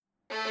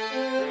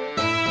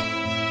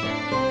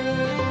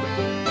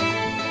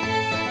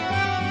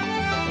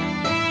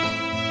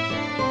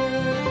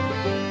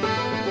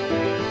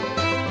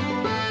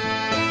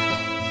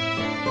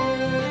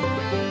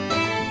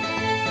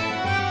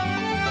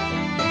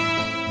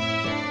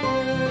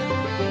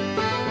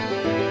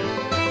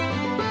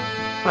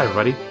Hi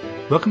everybody,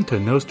 welcome to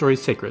No Story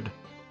Sacred.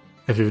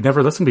 If you've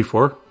never listened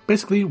before,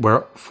 basically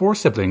we're four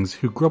siblings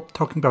who grew up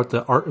talking about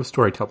the art of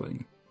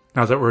storytelling.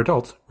 Now that we're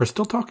adults, we're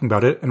still talking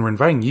about it and we're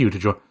inviting you to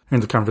join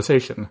the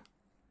conversation.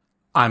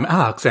 I'm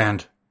Alex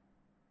and...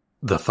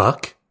 the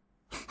fuck?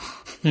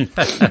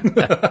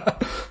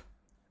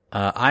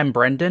 I'm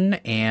Brendan,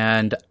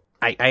 and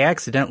I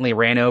accidentally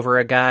ran over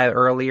a guy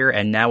earlier,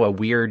 and now a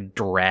weird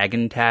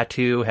dragon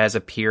tattoo has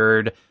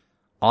appeared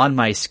on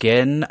my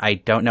skin. I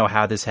don't know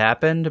how this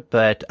happened,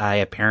 but I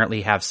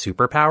apparently have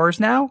superpowers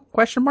now? ?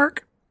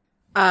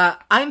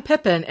 I'm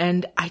Pippin,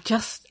 and I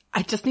just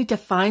need to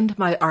find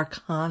my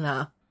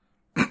arcana.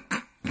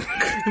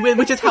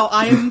 Which is how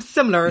I am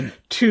similar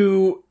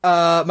to,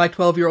 my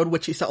 12-year-old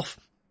witchy self.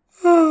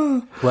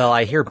 Well,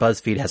 I hear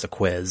BuzzFeed has a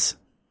quiz.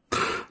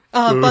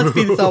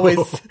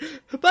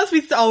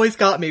 BuzzFeed's always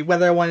got me,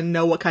 whether I want to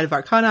know what kind of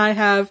arcana I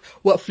have,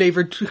 what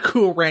flavored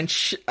Cool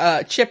Ranch,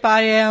 chip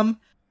I am.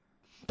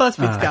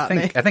 BuzzFeed's got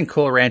me. I think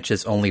Cool Ranch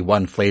is only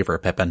one flavor,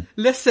 Pippin.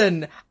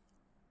 Listen,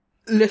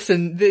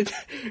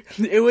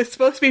 it was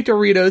supposed to be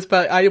Doritos,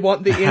 but I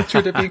want the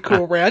answer to be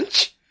Cool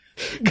Ranch,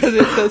 because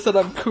it says that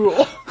I'm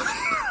cool.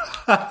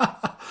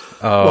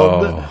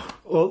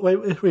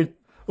 Wait.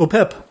 Well,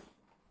 Pep,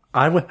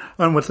 I went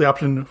on what's the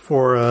option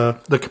for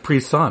the Capri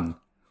Sun,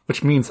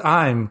 which means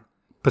I'm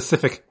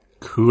Pacific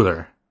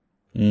Cooler.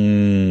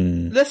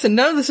 Listen,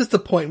 none of this is the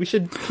point. We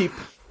should keep...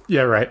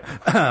 Yeah, right.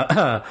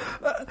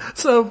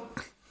 So...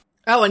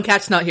 Oh, and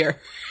Kat's not here.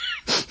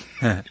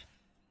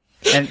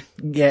 And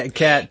yeah,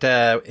 Kat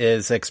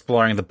is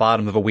exploring the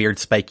bottom of a weird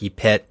spiky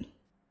pit.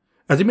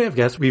 As you may have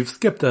guessed, we've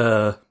skipped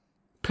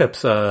Pip's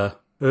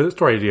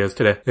story ideas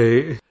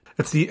today.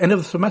 It's the end of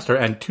the semester,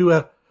 and two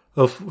out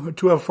of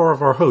four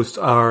of our hosts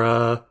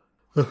are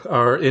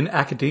in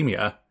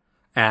academia,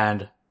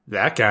 and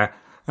that guy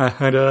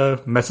kind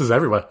of messes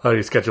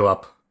everybody's schedule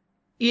up.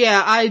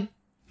 Yeah,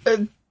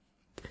 Womp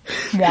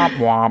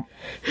womp.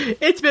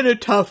 It's been a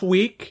tough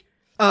week,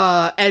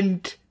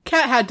 and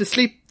Kat had to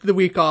sleep the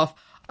week off.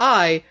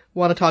 I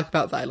want to talk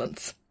about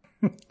violence.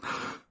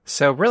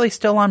 So really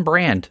still on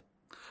brand.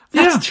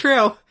 That's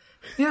true.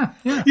 Yeah.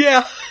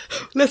 Yeah.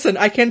 Listen,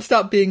 I can't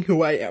stop being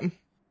who I am.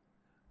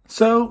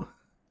 So,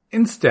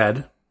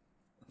 instead,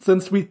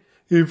 since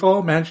we've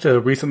all managed to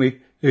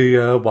recently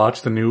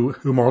watch the new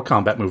Mortal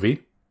Kombat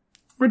movie,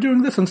 we're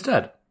doing this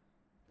instead.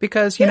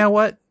 Because, you know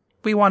what?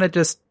 We want to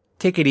just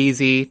take it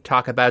easy,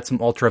 talk about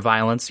some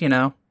ultra-violence,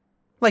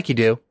 like you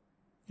do.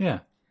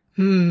 Yeah.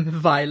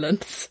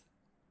 Violence.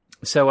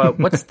 So,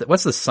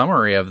 what's the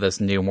summary of this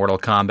new Mortal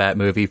Kombat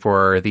movie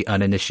for the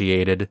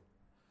uninitiated?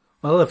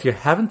 Well, if you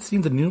haven't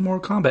seen the new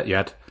Mortal Kombat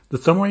yet, the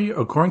summary,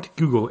 according to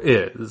Google,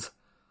 is...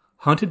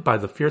 Hunted by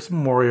the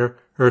fearsome warrior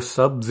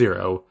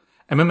Sub-Zero,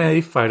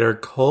 MMA fighter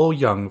Cole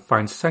Young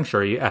finds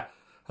sanctuary at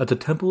the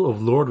Temple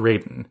of Lord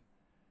Raiden.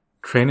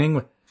 Training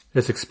with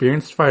his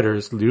experienced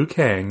fighters Liu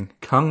Kang,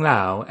 Kung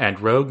Lao, and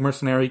rogue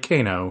mercenary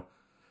Kano,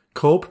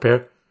 Cole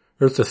prepares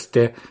to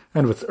stand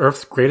with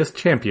Earth's greatest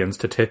champions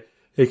to take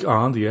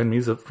on the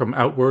enemies from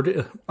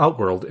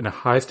Outworld in a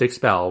high-stakes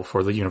battle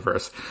for the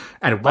universe.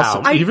 And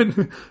wow,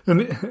 even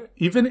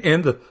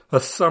in the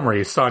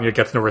summary, Sonya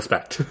gets no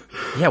respect.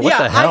 Yeah, what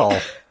the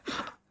hell?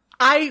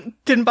 I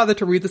didn't bother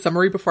to read the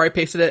summary before I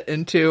pasted it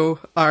into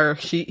our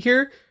sheet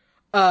here,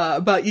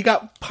 but you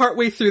got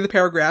partway through the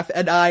paragraph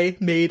and I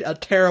made a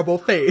terrible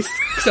face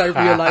because I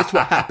realized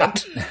what happened.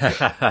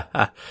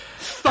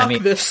 Fuck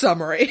this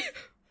summary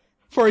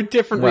for a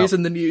different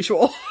reason than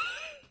usual.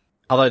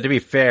 Although, to be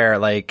fair,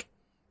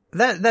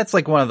 that's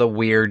one of the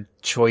weird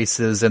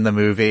choices in the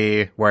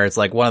movie where it's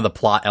one of the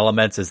plot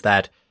elements is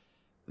that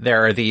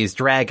there are these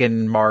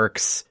dragon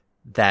marks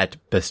that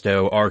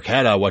bestow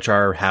arcana, which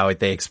are how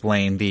they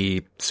explain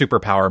the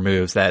superpower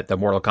moves that the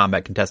Mortal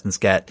Kombat contestants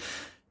get.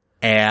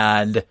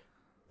 And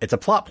it's a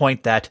plot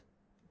point that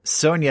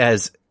Sonya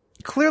is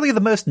clearly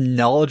the most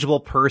knowledgeable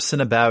person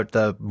about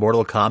the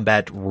Mortal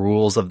Kombat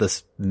rules of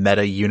this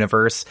meta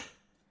universe,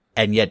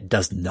 and yet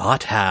does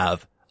not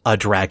have a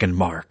dragon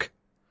mark.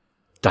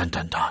 Dun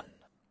dun dun.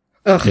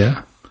 Ugh.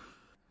 Yeah.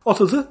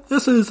 Also,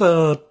 this is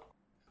Lord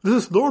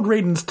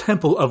Raiden's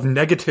temple of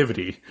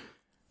negativity.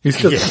 He's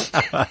just...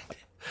 Lord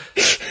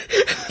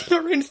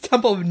Raiden's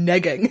temple of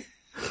negging.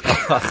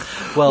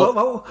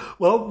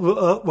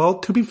 Well,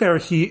 to be fair,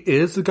 he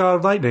is the god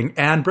of lightning.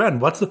 And Bren,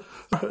 what's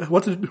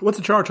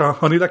the charge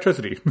on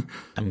electricity?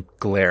 I'm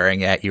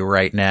glaring at you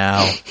right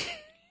now.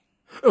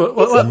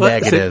 It's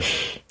negative,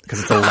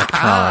 because it's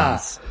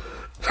electrons.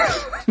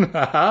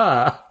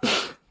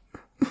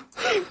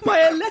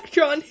 My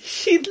electron,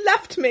 she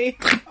left me.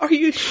 Are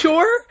you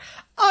sure?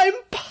 I'm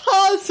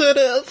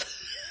positive.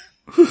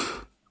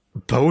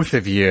 Both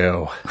of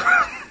you.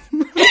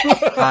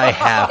 I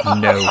have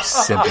no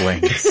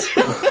siblings.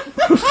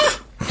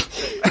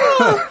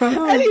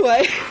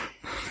 Anyway,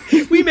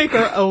 we make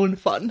our own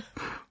fun.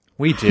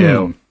 We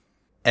do.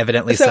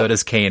 Evidently so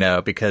does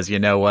Kano, because you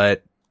know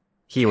what?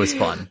 He was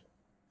fun.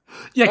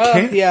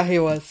 Yeah, yeah, he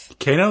was.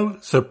 Kano,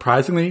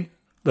 surprisingly,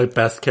 the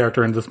best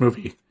character in this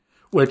movie.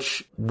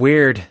 Which...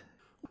 Weird.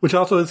 Which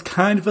also is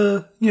kind of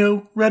a,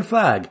 red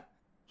flag.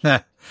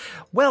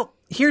 Well,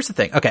 here's the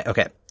thing.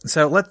 Okay.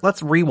 So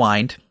let's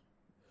rewind.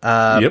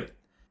 Yep.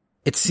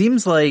 It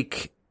seems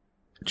like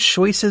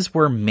choices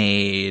were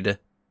made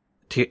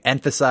to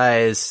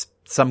emphasize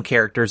some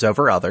characters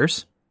over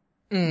others.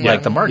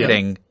 Like the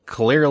marketing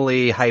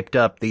clearly hyped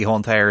up the whole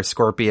entire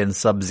Scorpion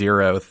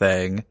Sub-Zero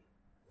thing.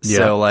 Yeah.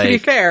 So like, To be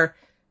fair,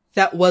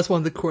 that was one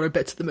of the cooler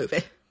bits of the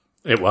movie.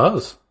 It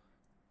was.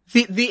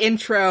 The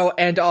intro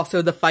and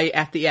also the fight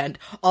at the end.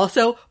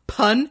 Also,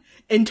 pun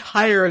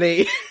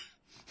entirely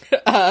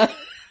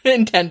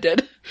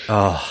intended.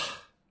 oh,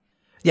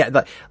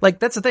 yeah, like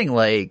that's the thing.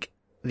 Like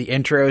the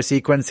intro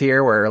sequence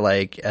here, where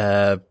like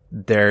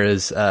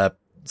there's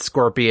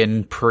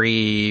Scorpion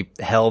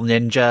pre-Hell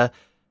Ninja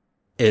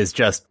is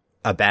just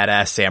a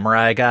badass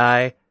samurai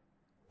guy,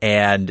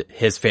 and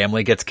his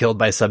family gets killed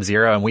by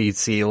Sub-Zero, and we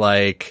see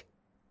like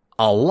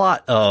a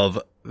lot of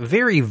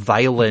very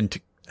violent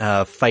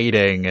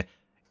fighting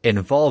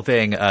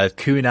involving a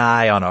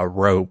kunai on a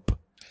rope.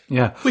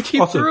 Yeah. Which he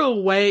Also- threw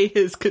away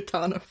his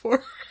katana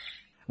for.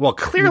 Well,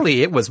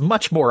 clearly it was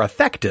much more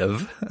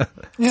effective.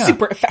 Yeah.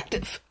 Super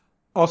effective.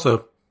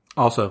 Also,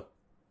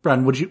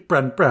 Bren,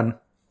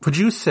 would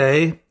you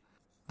say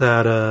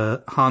that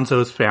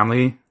Hanzo's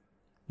family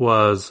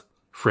was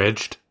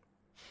fridged?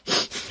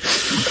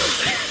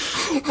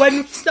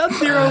 When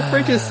Sub-Zero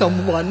fridges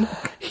someone,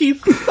 he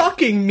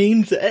fucking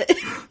means it.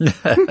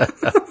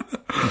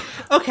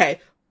 Okay.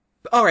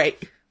 Alright.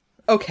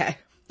 Okay.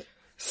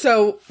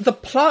 So, the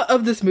plot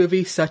of this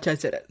movie, such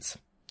as it is.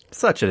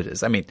 Such as it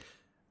is. I mean,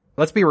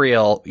 let's be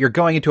real. You're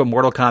going into a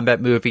Mortal Kombat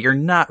movie. You're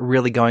not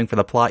really going for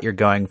the plot. You're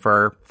going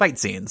for fight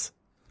scenes.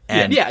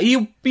 And, Yeah,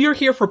 you're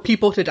here for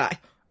people to die.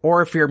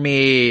 or if you're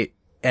me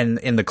and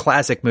in the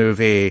classic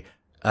movie,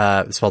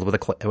 spelled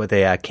with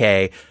a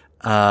K,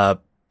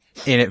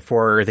 in it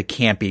for the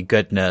campy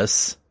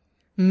goodness.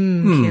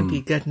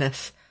 Campy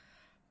goodness.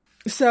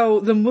 So,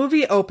 the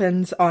movie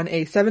opens on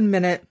a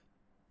 7-minute...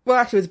 Well,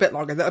 actually, it was a bit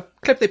longer. The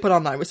clip they put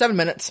online was 7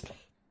 minutes.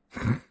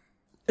 A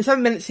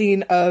 7-minute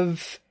scene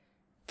of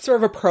sort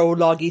of a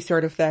prologue-y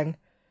sort of thing,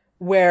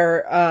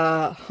 where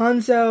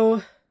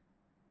Hanzo,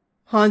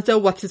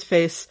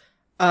 what's-his-face,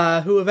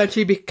 who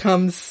eventually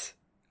becomes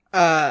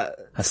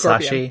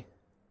Scorpion.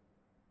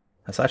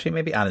 Hasashi,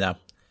 maybe? I don't know.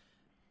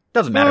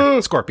 Doesn't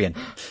matter. Scorpion.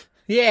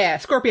 Yeah,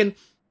 Scorpion.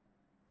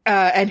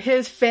 And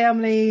his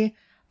family,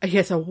 he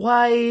has a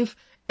wife,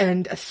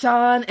 and a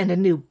son, and a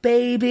new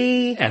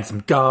baby. And some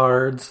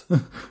guards.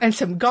 And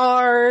some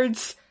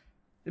guards.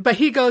 But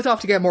he goes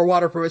off to get more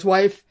water for his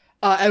wife,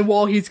 and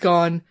while he's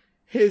gone,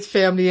 his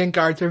family and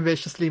guards are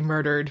viciously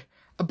murdered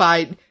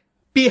by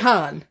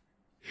Bi-Han,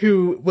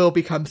 who will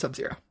become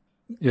Sub-Zero.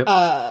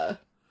 Yep.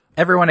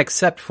 Everyone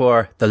except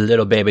for the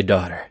little baby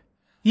daughter.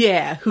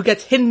 Yeah, who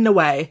gets hidden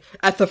away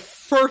at the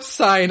first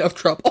sign of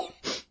trouble.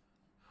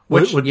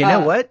 Which, Would- you know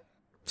what?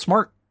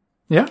 Smart.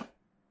 yeah.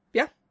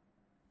 Yeah.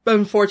 But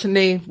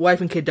unfortunately,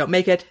 wife and kid don't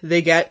make it.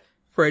 They get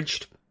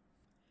fridged.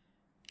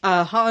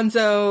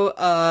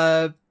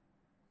 Hanzo,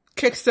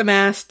 kicks some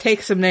ass,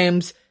 takes some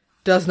names,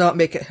 does not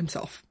make it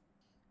himself.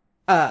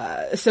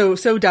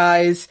 So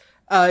dies,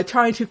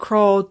 trying to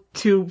crawl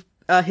to,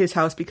 his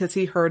house because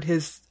he heard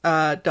his,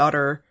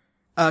 daughter,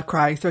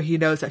 crying, so he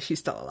knows that she's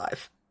still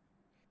alive.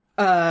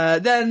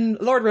 Then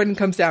Lord Raiden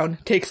comes down,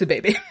 takes the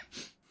baby.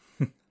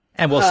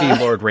 And we'll see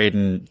Lord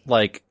Raiden,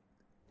 like,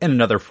 in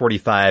another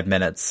 45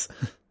 minutes.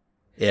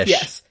 Ish.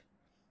 Yes.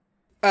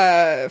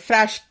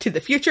 Flash to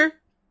the future.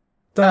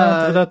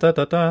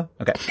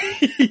 Okay.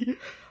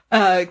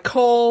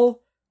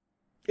 Cole,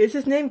 is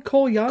his name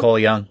Cole Young? Cole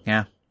Young,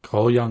 yeah.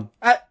 Cole Young.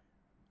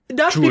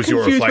 Not to be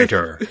confused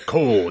with,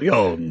 Cole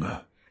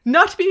Young.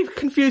 not to be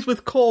confused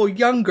with Cole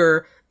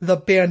Younger, the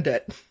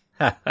bandit,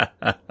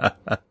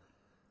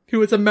 who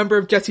was a member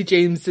of Jesse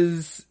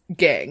James's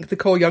gang, the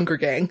Cole Younger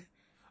gang.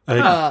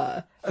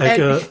 Jesse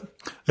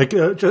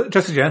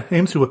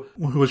James, who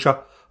was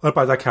shot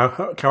by that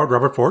coward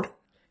Robert Ford.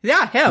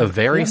 Yeah, him. The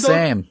very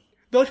same.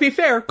 Though to be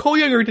fair, Cole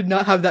Younger did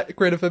not have that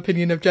great of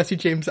opinion of Jesse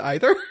James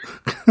either.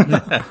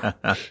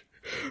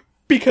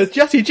 Because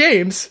Jesse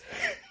James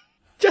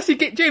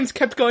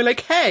kept going like,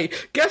 hey,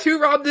 guess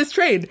who robbed this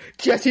train?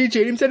 Jesse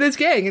James and his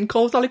gang. And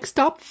Cole's all like,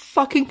 stop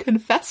fucking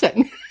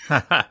confessing.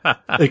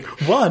 Like,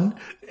 one,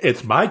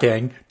 it's my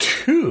gang.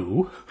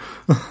 Two,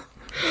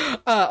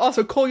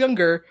 Also, Cole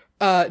Younger,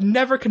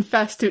 never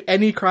confessed to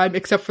any crime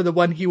except for the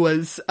one he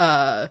was,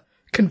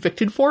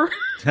 convicted for.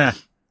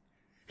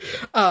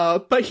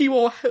 But he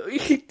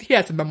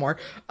has a memoir.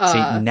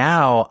 See,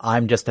 now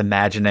I'm just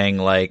imagining,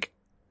 like,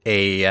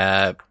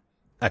 a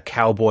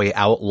cowboy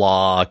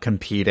outlaw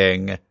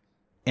competing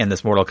in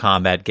this Mortal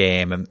Kombat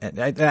game. And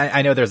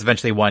I know there's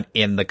eventually one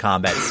in the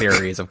Kombat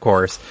series, of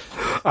course.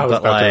 I was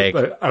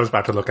But,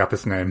 about to look up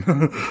his name.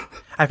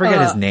 I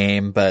forget his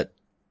name, but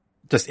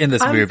just in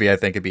this movie, I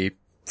think it'd be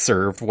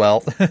served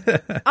well.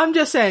 I'm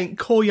just saying,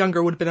 Cole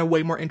Younger would have been a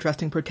way more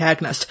interesting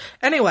protagonist.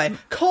 Anyway,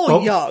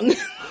 Cole Young.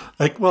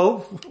 Like, well,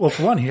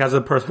 for one, he has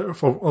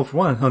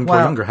Cole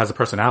Younger has a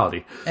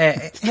personality.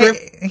 Hey,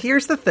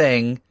 here's the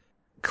thing.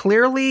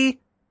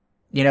 clearly,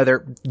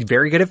 they're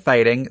very good at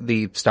fighting.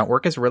 The stunt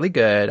work is really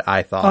good,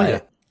 I thought. Oh,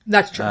 yeah.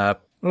 That's true.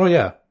 Oh,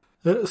 yeah.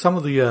 Some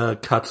of the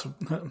cuts,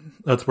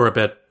 that's were a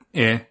bit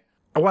I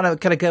want to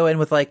kind of go in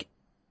with, like,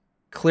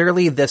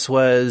 clearly this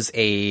was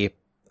a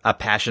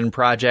passion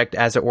project,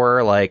 as it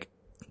were. Like,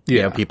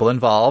 people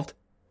involved,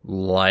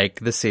 like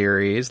the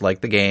series,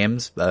 like the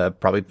games,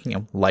 probably,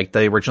 like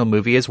the original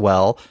movie as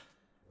well.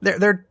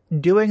 They're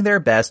doing their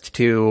best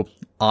to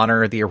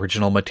honor the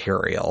original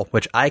material,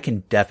 which I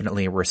can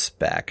definitely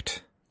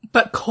respect.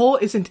 But Cole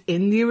isn't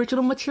in the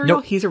original material.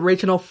 Nope. He's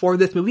original for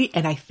this movie,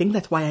 and I think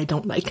that's why I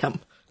don't like him.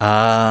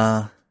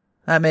 That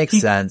makes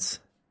sense.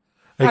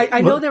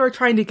 I know they were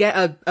trying to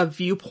get a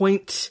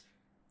viewpoint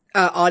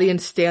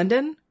audience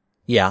stand-in,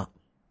 Yeah.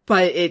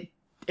 but it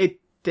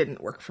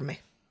didn't work for me.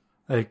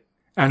 like,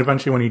 and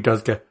eventually when he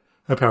does get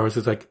powers,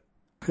 it's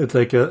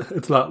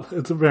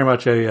very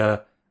much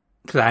a,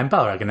 cause I'm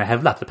Balrog and I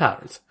have lots of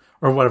powers.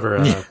 Or whatever,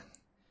 or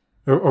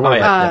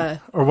yeah.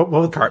 or what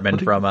was Cartman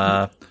from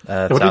what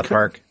did South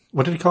Park.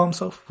 What did he call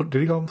himself? What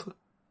did he call himself?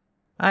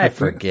 I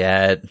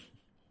forget.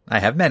 I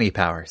have many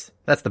powers.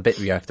 That's the bit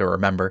you have to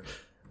remember.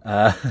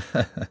 So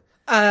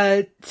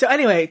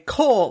anyway,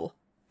 Cole,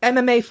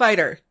 MMA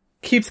fighter,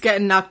 keeps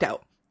getting knocked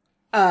out.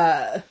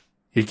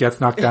 He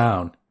gets knocked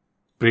down,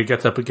 but he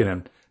gets up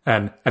again,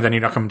 and then you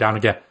knock him down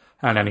again,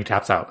 and then he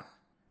taps out.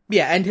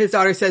 Yeah, and his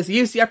daughter says,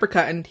 use the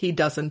uppercut, and he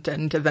doesn't,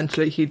 and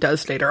eventually he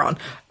does later on.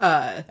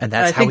 And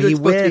that's how he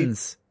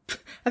wins.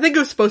 I think it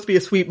was supposed to be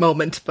a sweet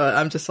moment, but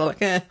I'm just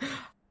like, eh.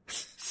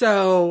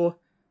 So,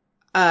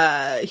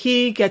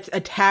 he gets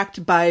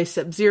attacked by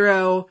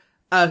Sub-Zero,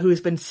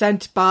 who's been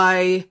sent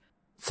by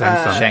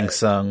Shang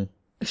Tsung.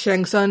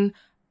 Shang Tsung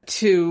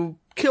to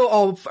kill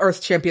all of Earth's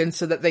champions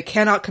so that they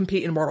cannot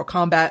compete in Mortal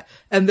Kombat,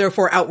 and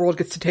therefore Outworld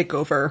gets to take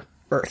over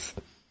Earth.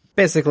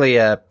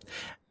 Basically, I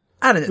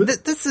don't know.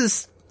 This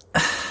is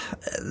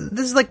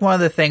like one of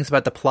the things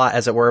about the plot,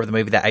 as it were, of the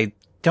movie that I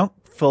don't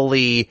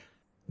fully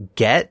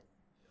get.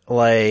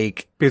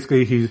 Like,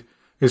 basically, he's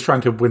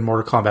trying to win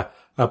Mortal Kombat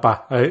by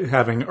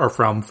having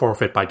Earthrealm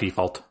forfeit by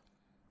default.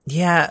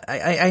 Yeah,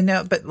 I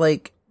know, but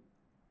like,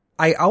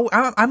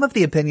 I'm of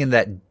the opinion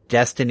that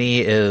Destiny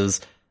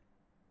is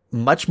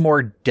much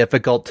more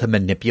difficult to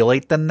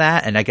manipulate than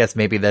that, and I guess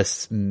maybe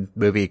this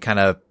movie kind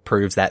of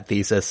proves that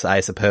thesis, I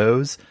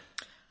suppose.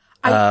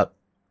 I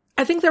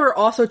think they were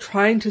also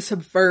trying to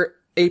subvert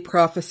a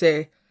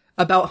prophecy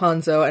about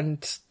Hanzo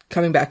and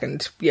coming back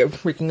and,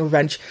 wreaking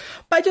revenge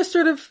by just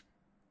sort of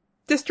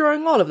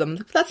destroying all of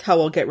them. That's how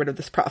we'll get rid of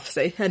this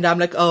prophecy. And I'm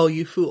like, oh,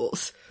 you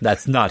fools.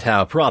 That's not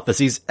how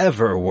prophecies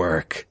ever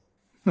work.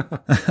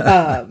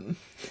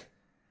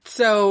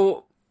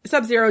 So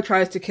Sub-Zero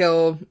tries to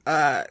kill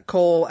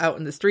Cole out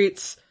in the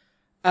streets.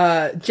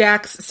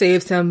 Jax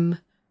saves him.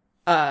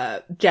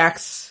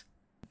 Jax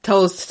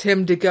tells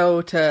him to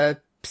go to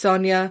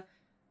Sonya,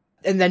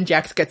 and then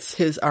Jax gets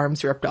his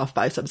arms ripped off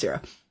by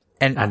Sub-Zero.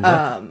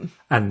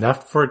 And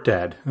Left 4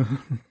 Dead.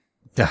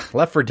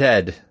 Left 4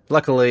 Dead.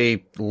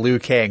 Luckily, Liu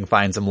Kang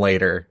finds him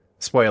later.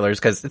 Spoilers,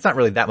 because it's not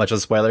really that much of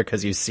a spoiler,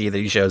 because you see that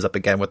he shows up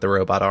again with the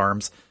robot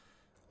arms.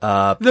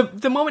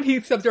 The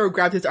moment Sub-Zero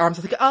grabbed his arms,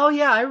 I was like, oh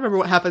yeah, I remember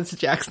what happens to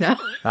Jax now.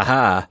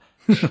 Aha.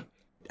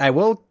 I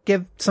will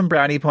give some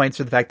brownie points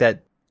for the fact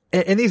that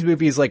in these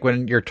movies, like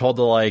when you're told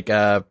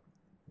to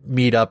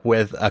meet up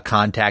with a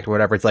contact or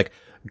whatever, it's like,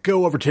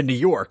 go over to New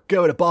York,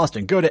 go to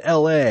Boston, go to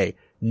LA.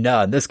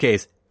 No, in this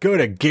case, go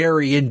to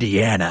Gary,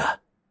 Indiana.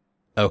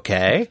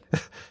 Okay.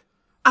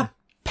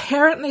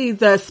 Apparently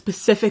the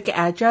specific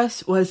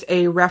address was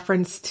a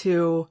reference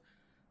to,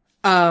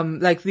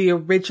 the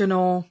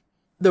original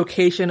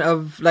location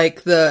of,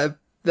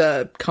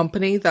 the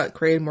company that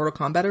created Mortal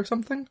Kombat or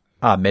something.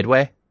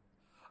 Midway?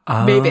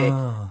 Maybe.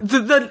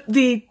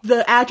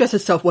 The address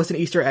itself was an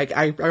Easter egg.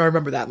 I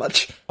remember that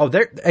much. Oh,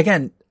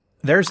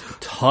 there's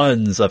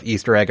tons of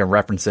Easter egg and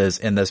references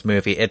in this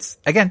movie. It's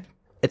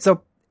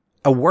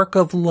a work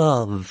of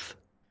love.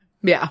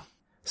 Yeah.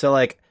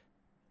 So,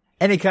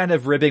 any kind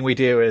of ribbing we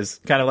do is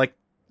kind of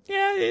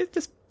it's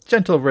just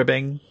gentle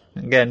ribbing.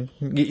 Again,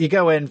 you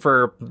go in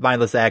for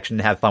mindless action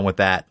and have fun with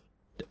that.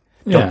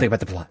 Don't think about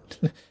the plot.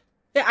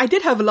 Yeah, I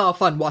did have a lot of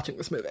fun watching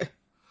this movie.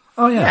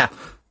 Oh, yeah.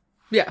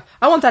 Yeah,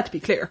 I want that to be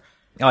clear.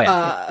 Oh,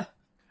 yeah.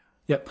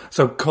 Yep.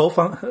 So Cole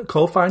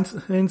finds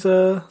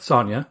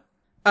Sonya.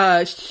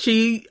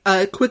 She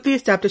quickly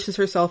establishes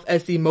herself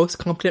as the most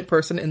competent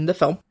person in the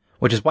film.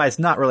 Which is why it's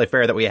not really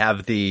fair that we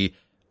have the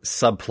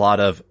subplot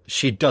of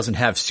she doesn't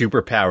have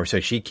superpowers,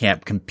 so she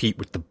can't compete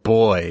with the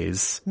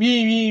boys. Me.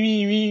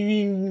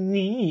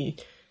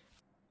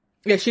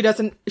 Yeah,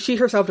 she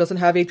herself doesn't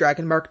have a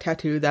dragon mark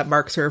tattoo that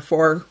marks her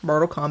for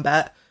Mortal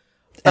Kombat.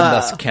 And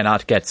thus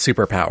cannot get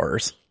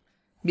superpowers.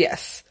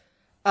 Yes.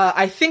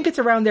 I think it's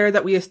around there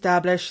that we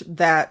establish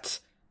that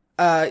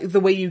the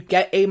way you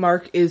get a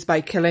mark is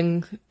by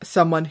killing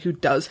someone who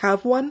does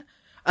have one.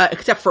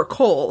 Except for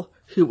Cole,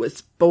 who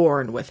was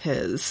born with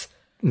his.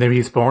 Maybe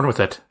he's born with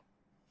it.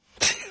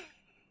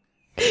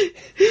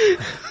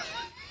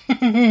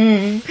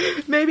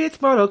 Maybe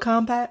it's Mortal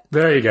Kombat.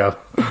 There you go.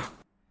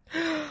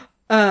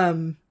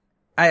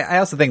 I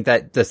also think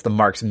that just the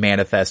marks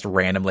manifest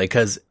randomly,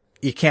 because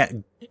you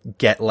can't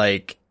get,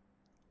 like,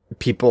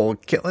 people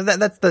kill.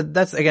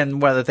 That's again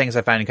one of the things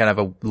I find kind of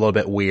a little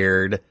bit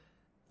weird.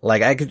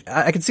 Like,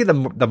 I could see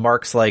the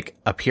marks, like,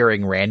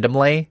 appearing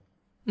randomly.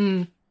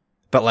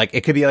 But, like,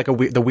 it could be like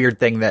the weird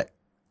thing that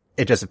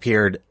it just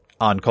appeared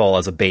on Cole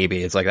as a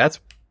baby. It's like,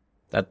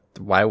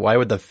 why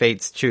would the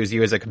fates choose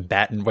you as a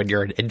combatant when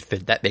you're an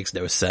infant? That makes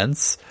no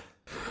sense.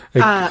 Hey,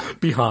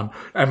 Bihan,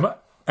 am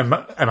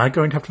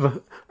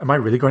I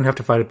really going to have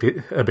to fight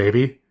a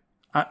baby?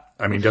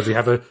 I mean, does he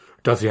have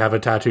a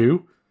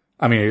tattoo?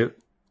 I mean,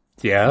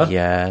 yeah.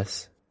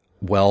 Yes.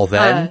 Well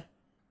then,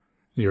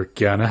 you're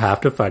gonna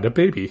have to fight a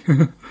baby.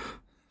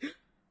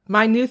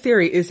 My new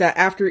theory is that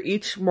after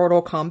each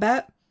Mortal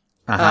Kombat,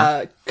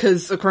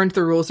 because according to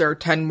the rules, there are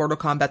 10 Mortal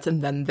Kombats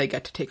and then they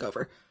get to take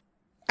over.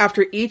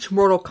 After each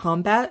Mortal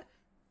Kombat,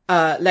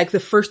 like the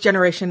first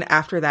generation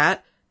after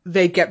that,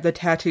 they get the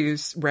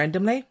tattoos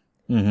randomly.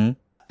 Mm-hmm.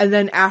 And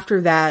then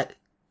after that,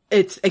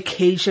 it's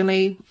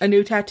occasionally a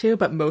new tattoo,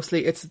 but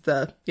mostly it's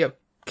the,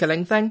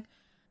 killing thing.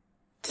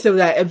 So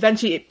that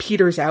eventually it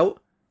peters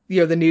out,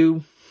 the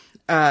new,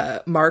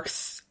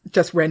 marks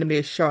just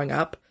randomly showing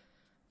up.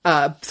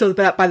 So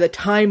that by the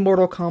time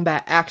Mortal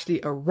Kombat actually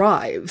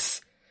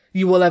arrives,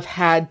 you will have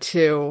had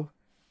to,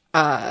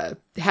 had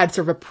sort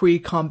of a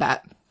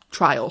pre-combat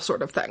trial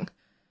sort of thing.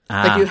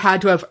 Like you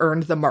had to have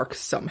earned the marks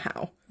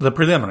somehow. The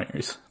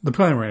preliminaries.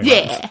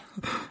 Yeah.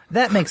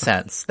 That makes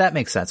sense.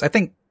 I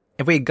think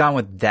if we had gone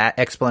with that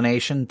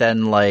explanation,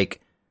 then,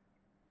 like,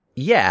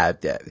 yeah.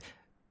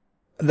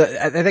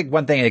 I think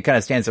one thing that kind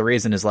of stands to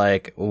reason is,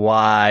 like,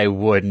 why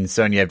wouldn't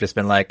Sonya have just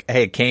been like,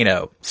 hey,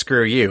 Kano,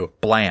 screw you,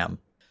 blam.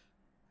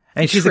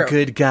 And she's a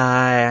good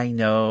guy, I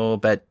know,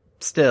 but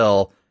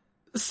still.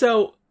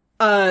 So,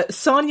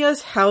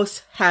 Sonya's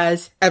house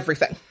has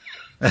everything.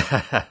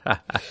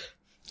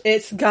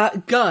 It's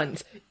got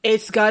guns.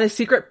 It's got a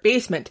secret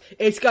basement.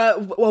 It's got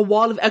a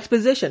wall of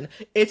exposition.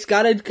 It's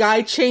got a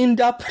guy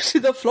chained up to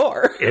the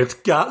floor. It's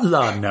got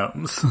lawn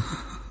gnomes.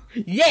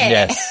 Yeah!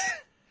 Yes.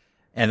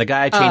 And the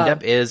guy chained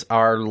up is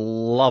our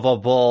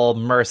lovable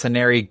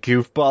mercenary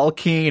goofball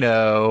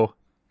Kano.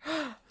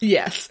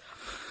 Yes.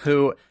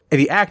 Who,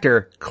 the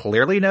actor,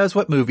 clearly knows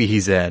what movie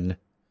he's in,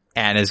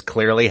 and is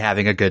clearly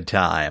having a good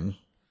time.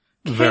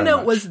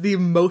 Kano was the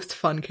most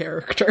fun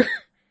character.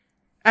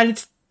 And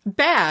it's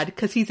bad,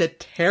 because he's a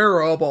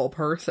terrible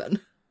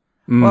person.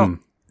 Well,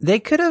 they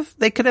could have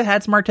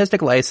had some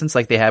artistic license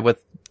like they had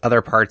with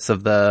other parts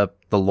of the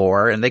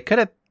lore, and they could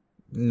have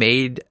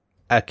made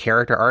a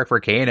character arc for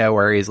Kano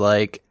where he's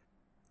like,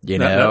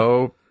 could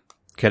have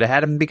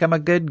had him become a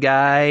good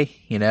guy,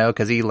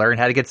 because he learned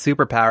how to get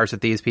superpowers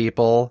with these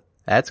people.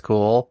 That's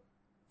cool.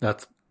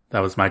 That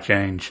was my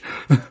change.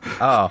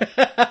 Oh.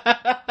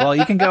 Well,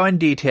 you can go in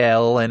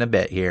detail in a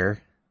bit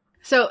here.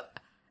 So,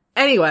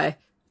 anyway,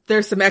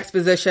 there's some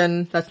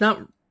exposition that's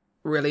not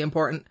really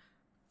important.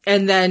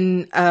 And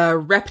then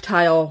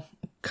Reptile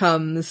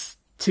comes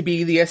to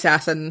be the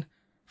assassin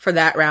for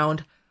that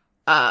round.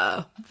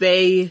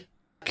 They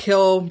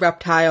kill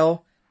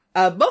Reptile.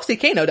 Mostly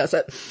Kano does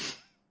it.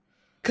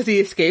 Because he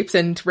escapes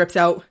and rips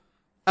out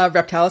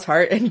Reptile's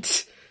heart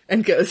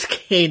and goes,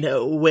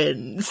 Kano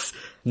wins.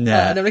 Nah.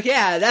 And I'm like,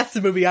 yeah, that's the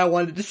movie I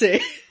wanted to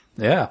see.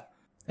 Yeah.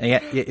 And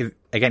yet,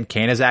 again,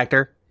 Kano's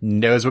actor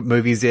knows what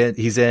movies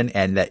he's in,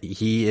 and that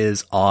he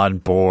is on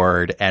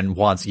board and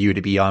wants you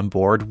to be on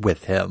board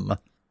with him.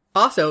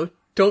 Also,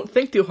 don't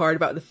think too hard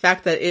about the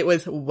fact that it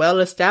was well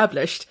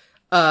established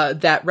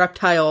that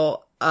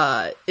Reptile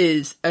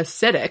is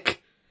acidic.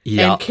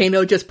 Yeah. And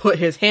Kano just put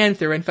his hand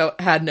through and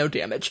had no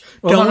damage.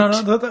 Well,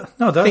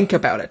 don't think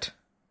about it.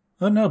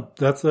 Oh no,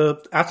 that's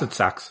acid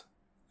sacs.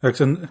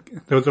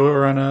 Those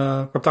were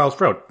on Reptile's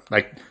throat.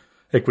 Like,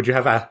 would you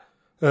have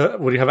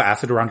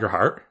acid around your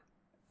heart?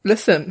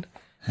 Listen,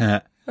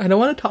 I don't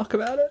want to talk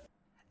about it.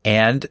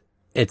 And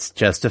it's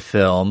just a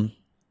film.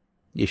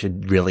 You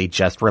should really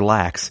just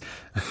relax.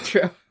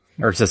 True.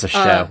 Or it's just a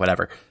show,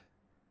 whatever.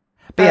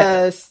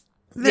 But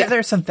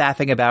there's some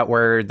faffing about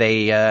where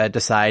they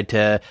decide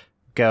to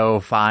go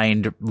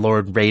find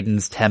Lord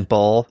Raiden's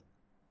temple.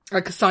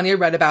 Sonya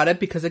read about it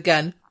because,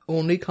 again,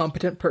 only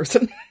competent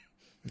person.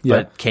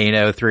 Yeah. But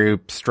Kano, through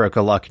stroke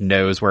of luck,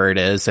 knows where it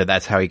is, so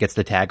that's how he gets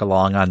to tag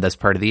along on this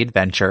part of the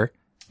adventure.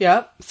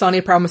 Yeah,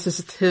 Sonya promises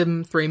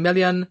him $3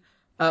 million,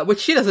 which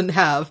she doesn't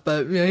have,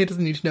 but he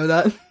doesn't need to know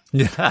that.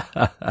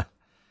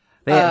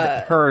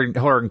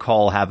 Her and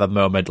Cole have a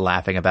moment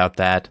laughing about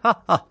that.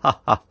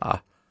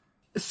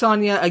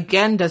 Sonya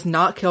again does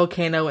not kill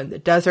Kano in the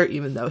desert,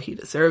 even though he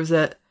deserves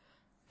it.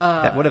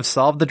 That would have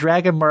solved the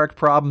dragon mark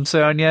problem,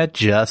 Sonya.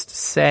 Just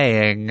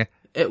saying.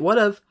 It would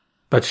have.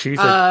 But she's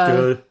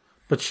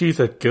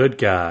a good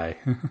guy.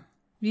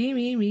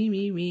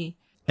 Me.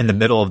 In the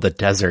middle of the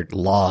desert,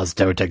 laws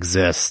don't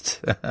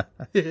exist.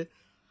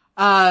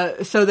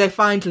 So they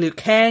find Liu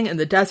Kang in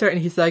the desert,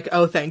 and he's like,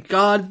 oh, thank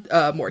God,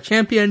 more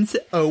champions.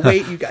 Oh,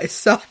 wait, you guys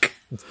suck.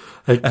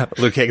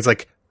 Liu Kang's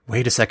like,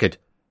 wait a second.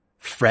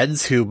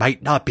 Friends who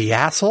might not be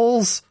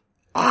assholes?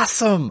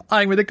 Awesome!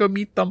 I'm gonna go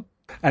meet them.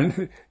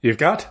 And you've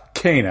got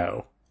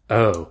Kano.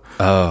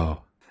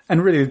 Oh.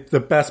 And really, the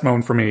best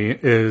moment for me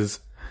is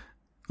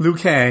Liu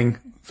Kang,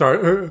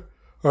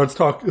 it's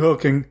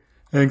talking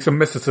some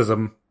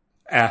mysticism,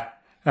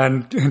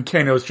 and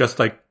Kano's just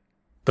like,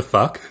 the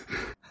fuck?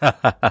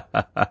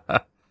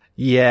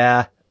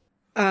 Yeah.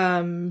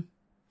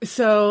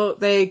 So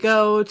they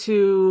go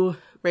to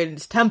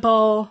Raiden's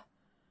temple.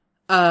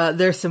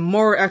 There's some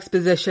more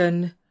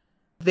exposition.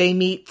 They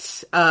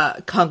meet,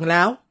 Kung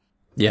Lao,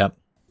 Yep.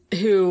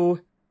 who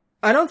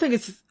I don't think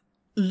it's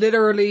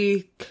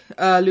literally,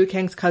 Liu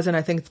Kang's cousin.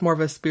 I think it's more of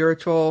a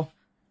spiritual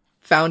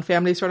found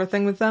family sort of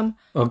thing with them.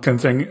 Well,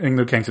 considering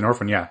Liu Kang's an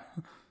orphan, yeah.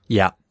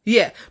 Yeah.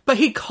 Yeah, but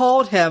he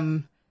called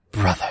him,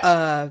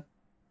 Brother.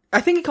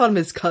 I think he called him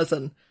his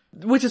cousin,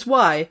 which is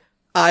why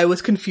I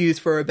was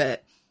confused for a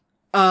bit.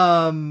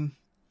 Kung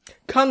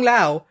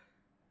Lao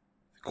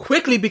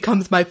quickly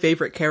becomes my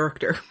favorite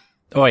character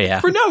Oh, yeah.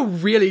 for no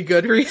really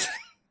good reason.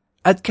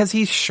 Because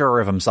he's sure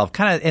of himself,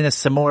 kind of in a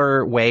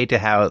similar way to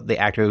how the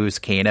actor who's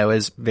Kano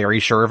is very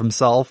sure of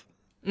himself.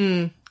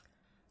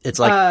 It's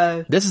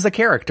like, this is a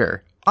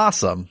character.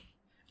 Awesome.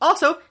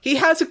 Also, he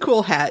has a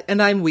cool hat,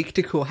 and I'm weak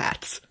to cool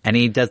hats. And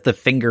he does the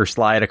finger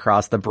slide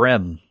across the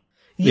brim.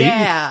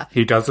 Yeah.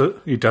 He does it.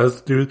 He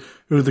does do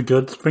the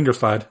good finger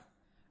slide.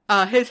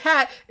 His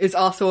hat is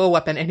also a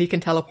weapon, and he can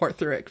teleport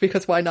through it,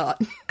 because why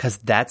not? Because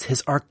that's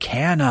his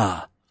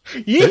arcana.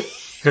 Yeah.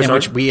 In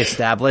which we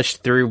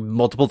established through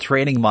multiple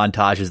training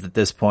montages at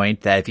this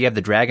point that if you have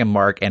the dragon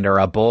mark and are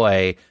a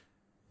boy,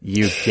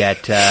 you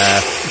get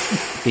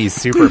these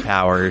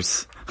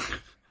superpowers.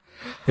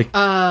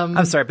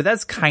 I'm sorry, but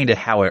that's kind of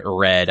how it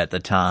read at the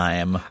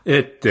time.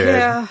 It did.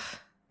 Yeah.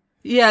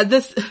 Yeah,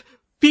 this,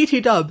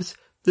 BT dubs,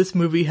 this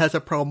movie has a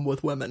problem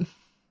with women.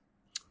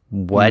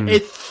 What?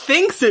 It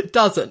thinks it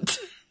doesn't.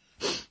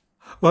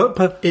 Well,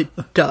 but It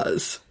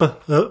does.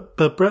 but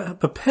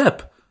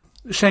Pip,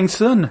 Shang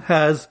Tsung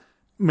has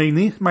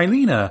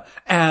Mylena,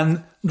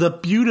 and the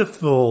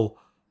beautiful,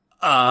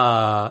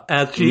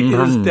 as she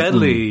is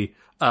deadly,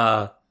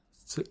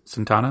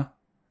 Santana?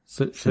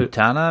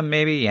 Santana,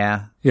 maybe?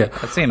 Yeah. Yeah.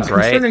 That seems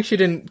right. Considering she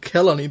didn't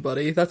kill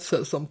anybody, that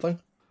says something.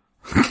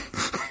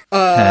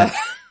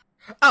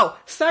 Oh,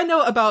 side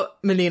note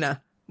about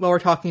Melina, while we're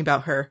talking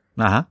about her.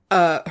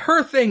 Uh-huh.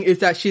 Her thing is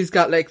that she's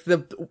got like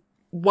the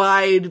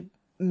wide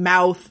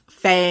mouth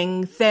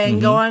fang thing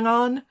going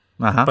on.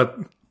 Uh-huh.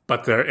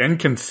 But they're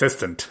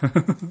inconsistent.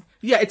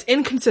 Yeah, it's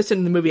inconsistent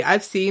in the movie.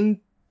 I've seen,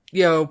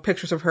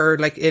 pictures of her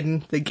like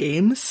in the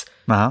games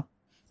Uh-huh.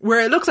 where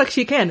it looks like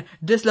she can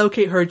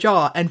dislocate her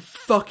jaw and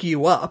fuck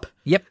you up.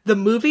 Yep. The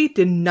movie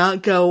did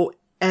not go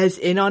as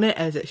in on it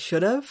as it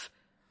should have,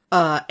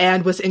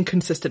 and was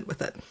inconsistent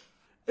with it.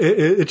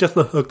 It just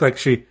looked like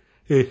he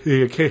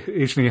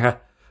occasionally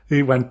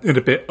he went in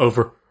a bit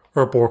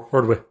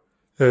overboard with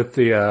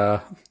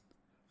the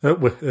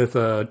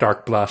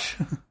dark blush.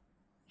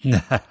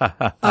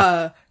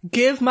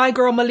 Give my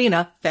girl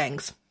Melina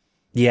fangs.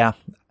 Yeah.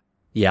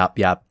 Yep.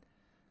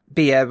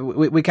 But yeah,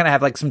 we kind of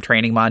have like some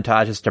training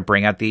montages to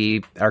bring out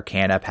the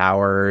arcana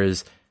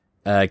powers.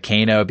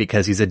 Kano,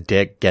 because he's a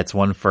dick, gets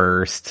one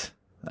first.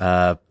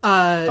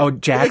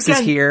 Jax is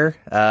here.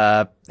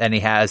 And he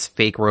has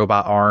fake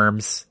robot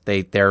arms.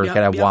 They're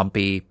kind of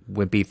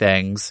wimpy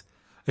things.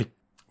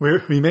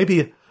 We may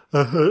be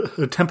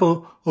a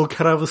temple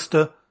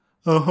Caravista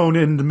hone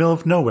in the middle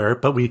of nowhere,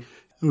 but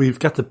we've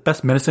got the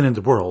best medicine in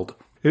the world.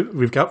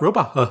 We've got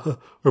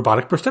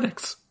robotic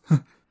prosthetics.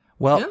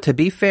 Well, to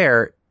be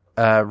fair,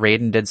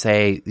 Raiden did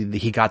say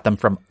he got them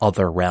from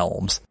other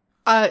realms.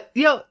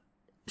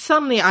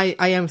 Suddenly I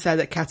am sad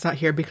that Kat's not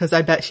here because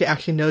I bet she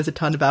actually knows a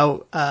ton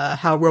about,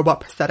 how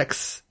robot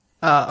prosthetics,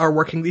 are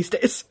working these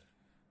days.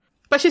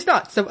 But she's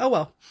not, so oh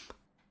well.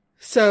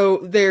 So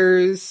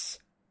there's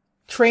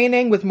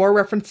training with more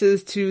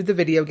references to the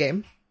video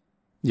game.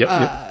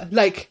 Yep.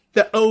 Like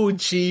the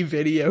OG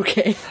video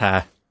game.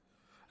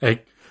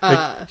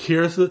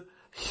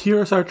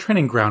 Here's our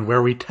training ground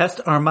where we test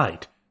our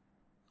might.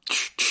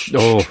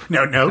 Oh.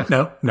 No.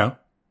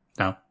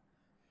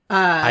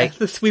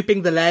 The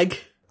sweeping the leg.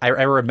 I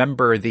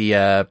remember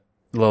the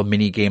little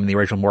mini game in the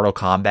original Mortal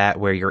Kombat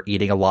where you're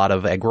eating a lot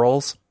of egg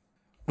rolls.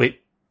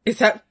 Wait. Is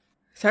that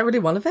really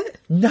one of it?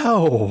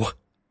 No.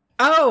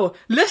 Oh,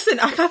 listen,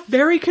 I got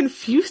very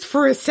confused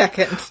for a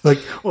second. There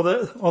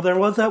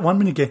was that one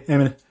mini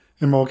game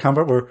in Mortal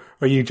Kombat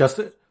where you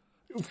just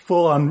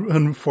full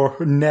on for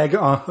neg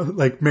on,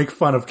 make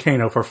fun of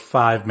Kano for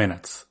 5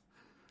 minutes.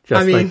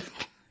 There's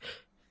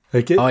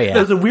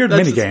a weird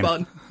mini game.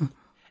 Fun.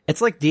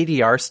 It's like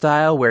DDR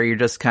style where you're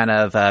just kind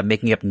of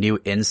making up new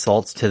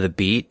insults to the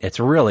beat. It's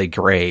really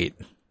great.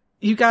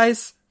 You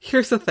guys,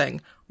 here's the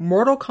thing.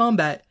 Mortal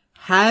Kombat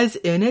has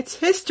in its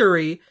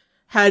history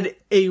had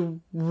a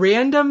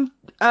random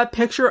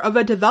picture of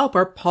a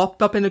developer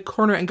pop up in a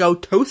corner and go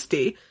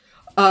toasty.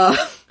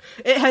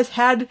 It has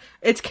had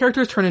its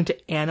characters turn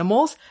into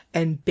animals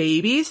and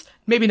babies.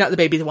 Maybe not the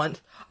babies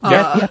ones.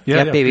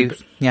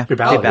 Babies. Yeah,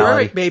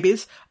 Right,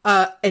 babies.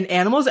 And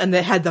animals, and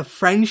they had the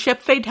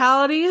friendship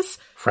fatalities.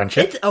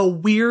 Friendship? It's a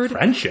weird...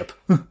 Friendship?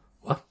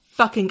 What?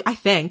 fucking, I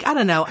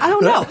don't know.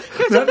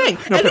 Here's the thing.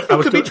 Pip,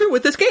 Anything could be true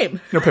with this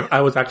game. No, Pip,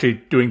 I was actually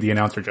doing the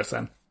announcer just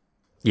then.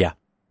 Yeah.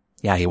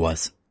 Yeah, he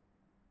was.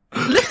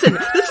 Listen,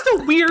 this is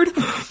a weird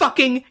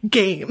fucking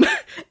game.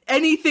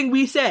 Anything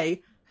we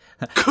say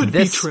could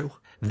be true.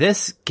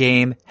 This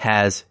game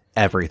has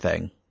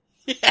everything.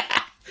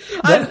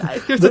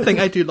 Here's the thing,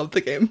 I do love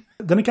the game.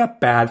 Then it got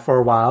bad for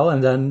a while,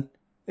 and then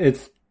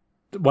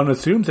one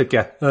assumes it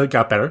got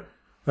better.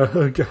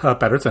 Got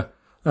better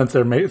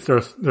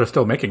since they're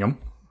still making them.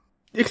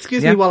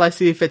 Excuse me while I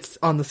see if it's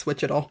on the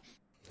Switch at all.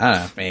 I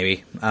don't know,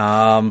 maybe.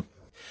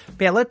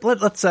 Yeah,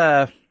 let's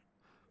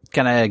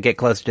kind of get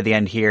closer to the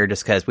end here,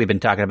 just because we've been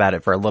talking about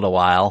it for a little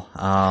while.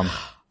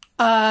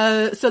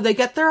 So they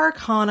get their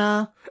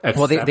Arcana.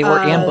 Well, they were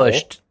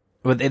ambushed.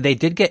 Well, they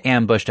did get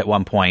ambushed at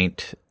one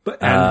point.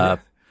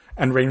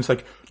 And Raiden's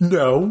like,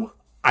 no,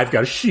 I've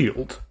got a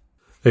shield.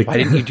 Like, why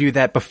didn't you do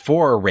that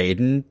before,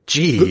 Raiden?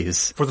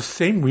 Jeez. For the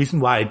same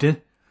reason why I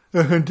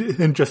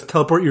didn't just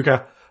teleport you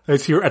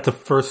guys here at the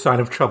first sign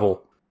of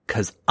trouble.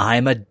 'Cause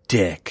I'm a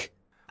dick.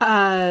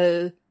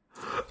 Oh,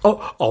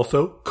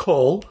 also,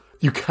 Cole,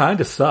 you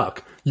kinda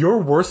suck. You're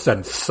worse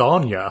than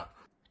Sonya.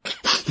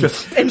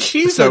 And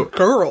she's a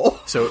girl.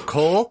 So,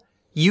 Cole,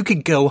 you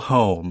could go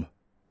home.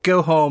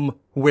 Go home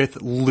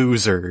with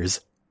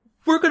losers.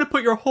 We're gonna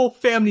put your whole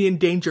family in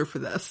danger for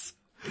this.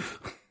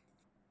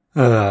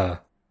 And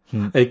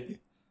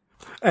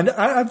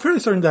I'm pretty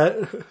certain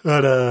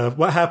that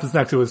what happens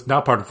next was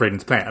not part of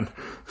Raiden's plan.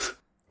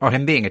 Oh,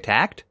 him being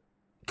attacked?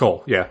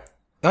 Cool, yeah.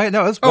 Oh,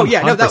 no, that's 100%. Oh,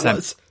 yeah, no, that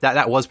was.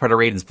 That was part of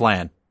Raiden's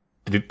plan.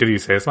 Did he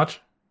say as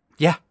much?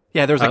 Yeah.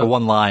 Yeah, there was like a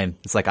one line.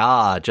 It's like,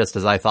 just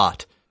as I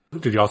thought.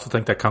 Did you also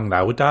think that Kung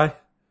Lao would die?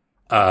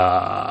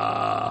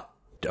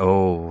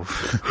 Oh.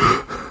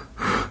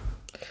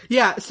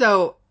 Yeah,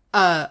 so,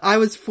 I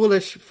was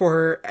foolish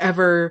for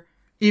ever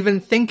even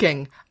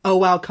thinking, oh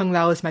wow, Kung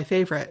Lao is my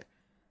favorite.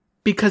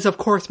 Because of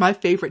course my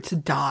favorite's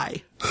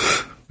die.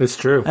 It's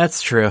true.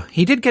 That's true.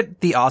 He did get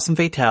the awesome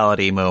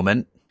fatality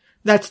moment.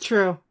 That's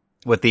true.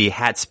 With the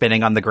hat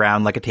spinning on the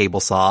ground like a table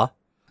saw.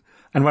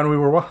 And when we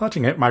were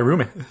watching it, my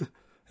roommate,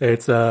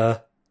 had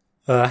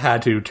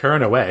to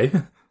turn away.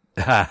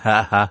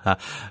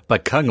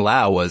 But Kung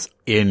Lao was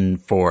in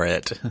for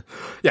it.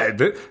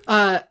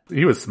 Yeah,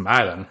 he was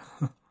smiling.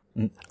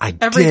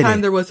 Every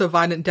time there was a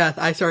violent death,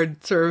 I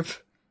started sort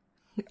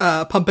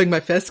of pumping my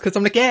fist because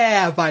I'm like,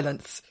 yeah,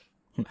 violence.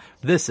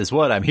 This is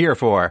what I'm here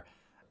for.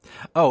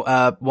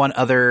 Oh, one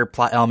other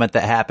plot element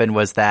that happened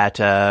was that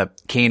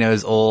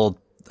Kano's old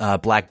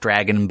Black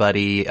Dragon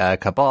buddy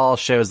Cabal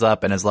shows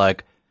up and is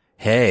like,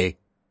 hey,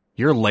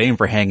 you're lame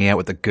for hanging out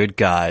with the good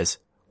guys.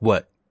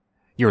 What?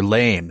 You're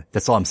lame.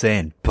 That's all I'm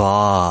saying.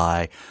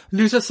 Bye.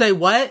 Losers say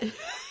what?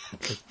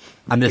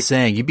 I'm just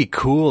saying, you'd be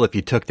cool if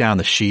you took down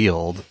the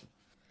shield.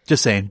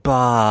 Just saying,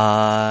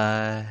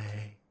 bye.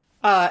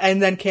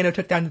 And then Kano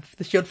took down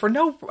the shield for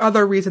no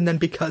other reason than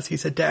because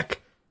he's a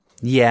dick.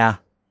 Yeah.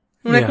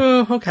 I'm like,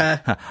 oh, okay.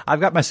 I've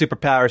got my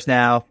superpowers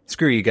now.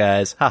 Screw you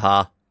guys.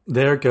 Haha.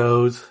 There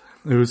goes.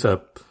 It was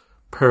a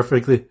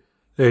perfectly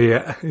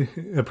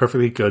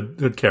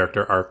good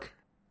character arc.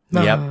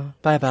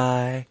 Yep.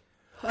 Bye-bye.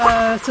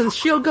 So the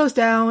shield goes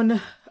down.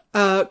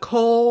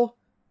 Cole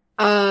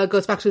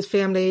goes back to his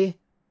family.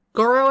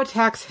 Goro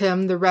attacks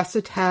him. The rest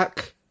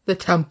attack the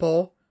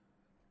temple.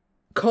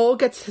 Cole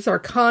gets his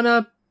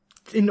Arcana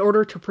in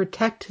order to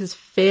protect his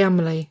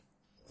family.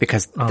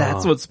 Because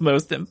that's what's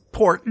most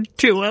important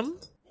to him.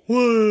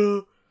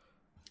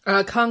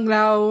 Kung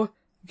Lao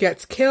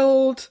gets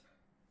killed.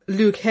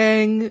 Liu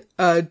Kang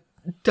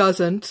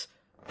doesn't,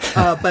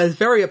 but is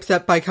very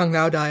upset by Kung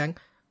Lao dying,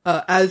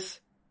 as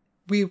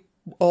we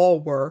all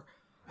were.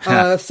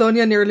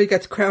 Sonya nearly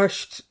gets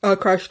crushed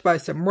by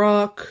some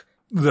rock.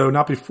 Though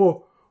not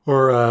before,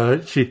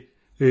 or she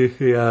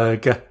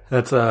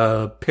gets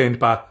pinned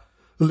by,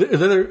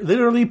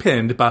 literally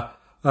pinned by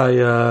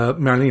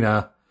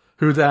Marlena,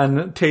 who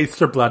then tastes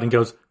her blood and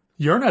goes,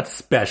 "You're not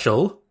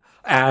special,"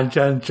 and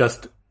Jen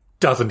just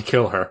doesn't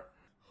kill her.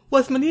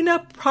 Was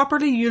Marlena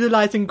properly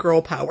utilizing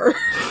girl power?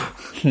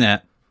 Nah.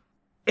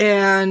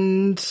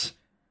 And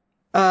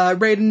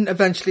Raiden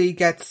eventually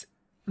gets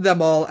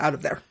them all out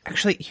of there.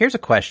 Actually, here's a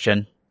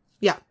question.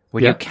 Yeah.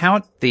 Would you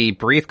count the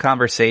brief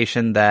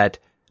conversation that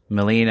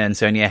Melina and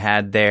Sonya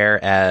had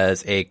there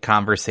as a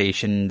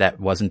conversation that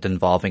wasn't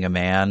involving a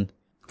man?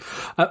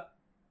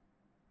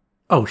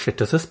 Oh shit,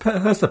 does this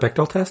pass the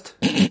Bechdel test?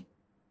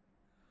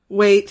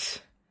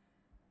 Wait.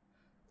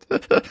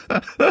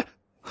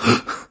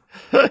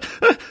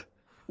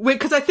 Wait,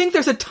 because I think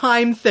there's a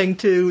time thing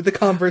to the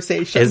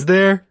conversation. Is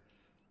there?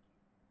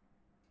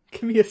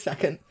 Give me a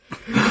second.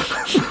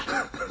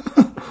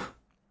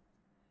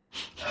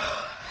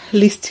 At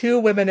least 2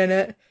 women in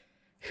it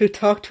who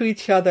talk to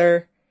each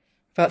other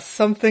about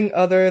something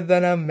other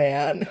than a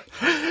man.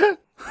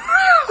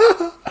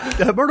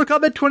 Mortal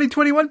Kombat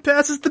 2021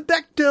 passes the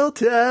Bechdel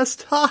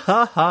test. Ha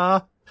ha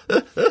ha.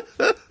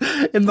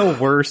 In the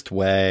worst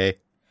way.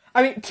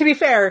 I mean, to be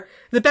fair,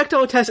 the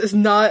Bechdel test is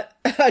not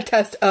a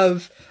test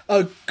of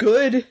a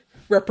good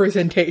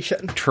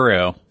representation.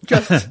 True.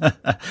 Just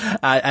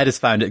I just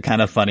found it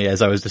kind of funny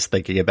as I was just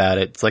thinking about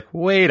it. It's like,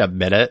 wait a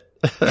minute.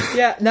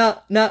 yeah, nah.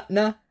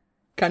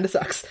 Kind of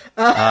sucks.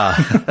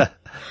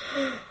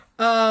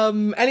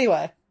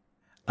 Anyway.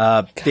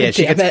 Yeah,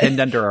 she damn gets it. pinned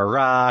under a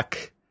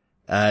rock.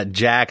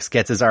 Jax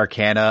gets his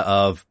arcana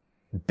of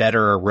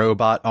better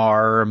robot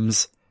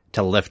arms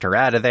to lift her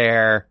out of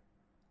there.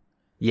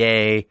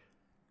 Yay.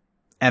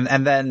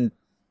 And then,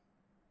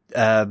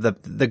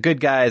 the good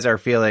guys are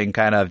feeling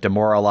kind of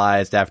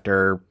demoralized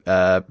after,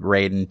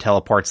 Raiden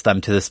teleports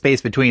them to the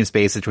space between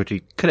spaces, which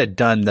he could have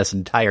done this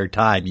entire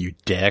time, you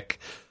dick.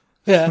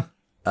 Yeah.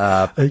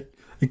 Like,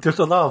 there's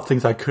a lot of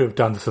things I could have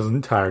done this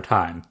entire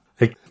time.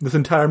 Like, this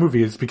entire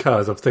movie is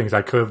because of things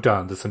I could have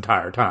done this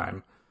entire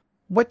time.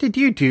 What did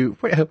you do?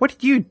 What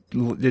did you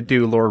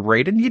do, Lord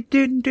Raiden? You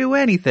didn't do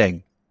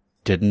anything.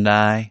 Didn't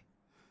I?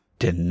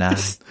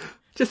 Just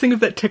think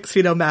of that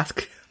tuxedo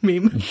mask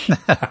meme.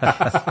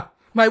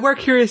 My work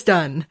here is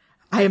done.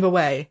 I am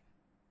away.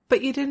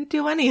 But you didn't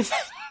do anything.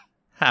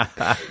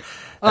 That's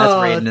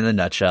Raiden in a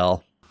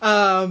nutshell.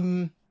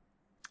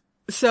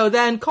 So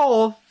then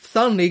Cole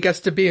suddenly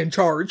gets to be in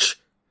charge.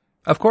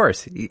 Of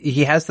course.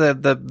 He has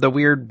the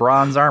weird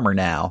bronze armor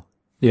now.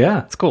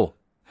 Yeah. It's cool.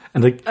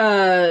 And like,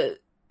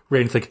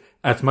 Raiden's like,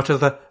 as much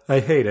as I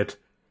hate it,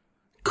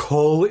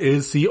 Cole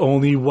is the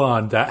only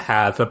one that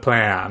has a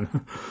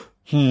plan.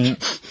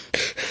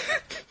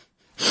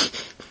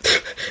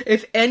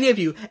 If any of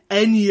you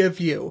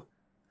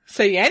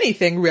say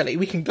anything, really,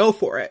 we can go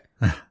for it.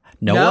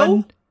 No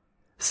one?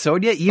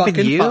 Sonya, even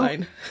Fucking you?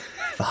 fine.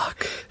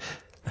 Fuck.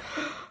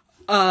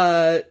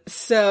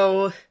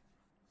 So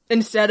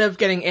instead of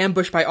getting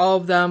ambushed by all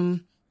of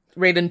them,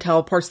 Raiden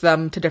teleports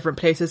them to different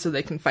places so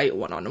they can fight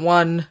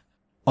one-on-one.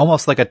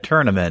 Almost like a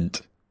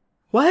tournament.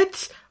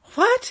 What?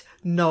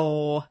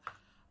 No.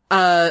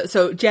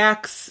 So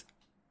Jax,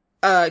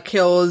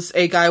 kills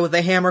a guy with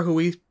a hammer who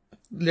we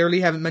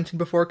literally haven't mentioned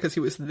before because he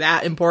was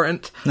that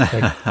important.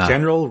 Like,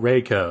 General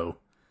Reiko.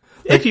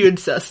 If you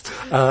insist.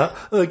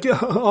 Like,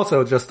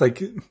 also just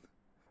like you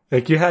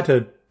had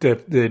to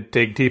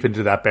dig deep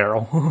into that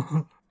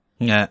barrel.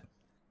 Yeah.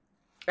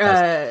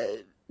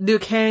 Liu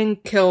Kang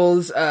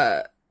kills,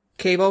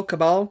 Cabal?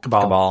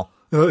 Cabal.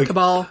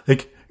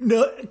 Like,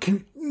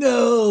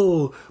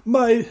 no,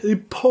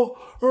 my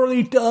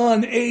poorly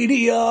done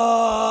ADR.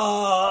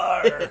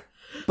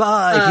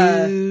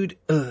 Bye, dude.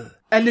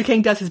 And Liu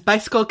Kang does his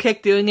bicycle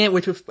kick doing it,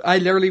 which I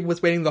literally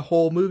was waiting the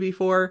whole movie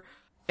for.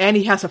 And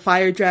he has a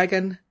fire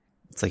dragon.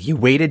 It's like, you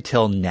waited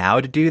till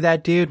now to do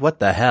that, dude? What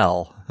the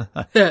hell?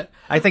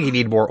 I think you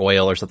need more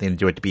oil or something to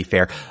do it, to be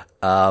fair.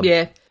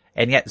 Yeah.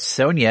 And yet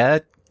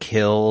Sonya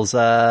kills,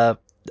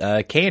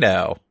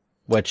 Kano,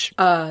 which...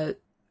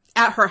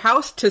 At her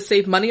house to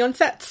save money on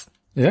sets.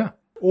 Yeah.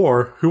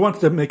 Or who wants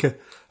to make a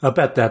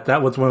bet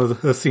that was one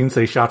of the scenes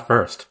they shot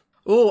first?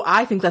 Oh,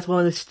 I think that's one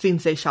of the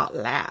scenes they shot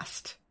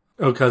last.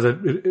 Oh, because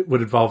it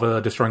would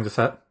involve destroying the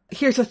set?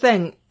 Here's the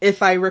thing.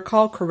 If I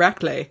recall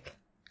correctly,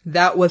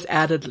 that was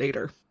added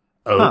later.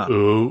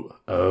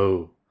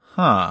 Oh.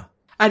 Huh.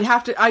 I'd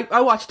have to...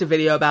 I watched a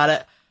video about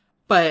it,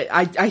 but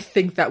I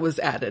think that was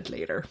added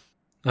later.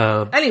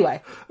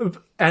 Anyway.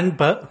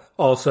 But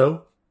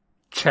also,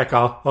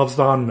 Chekhov's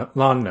lawn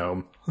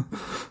gnome.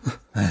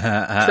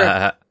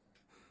 The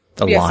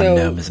lawn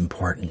gnome is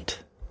important.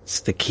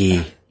 It's the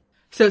key.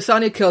 So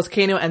Sonya kills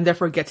Kano and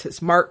therefore gets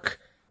his mark.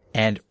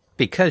 And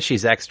because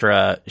she's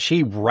extra,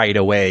 she right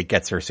away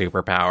gets her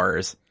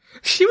superpowers.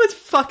 She was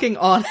fucking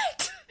on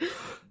it.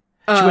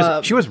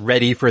 She was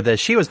ready for this.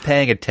 She was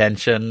paying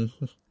attention.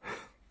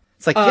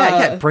 It's like,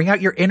 yeah, bring out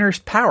your inner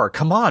power.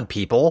 Come on,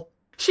 people.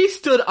 She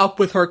stood up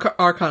with her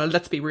Arcana,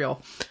 let's be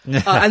real.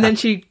 And then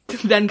she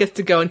then gets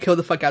to go and kill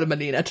the fuck out of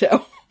Melina,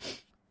 too.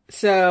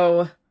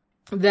 So,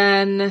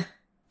 then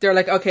they're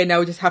like, okay, now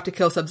we just have to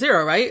kill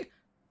Sub-Zero, right?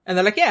 And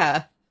they're like,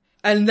 yeah.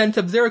 And then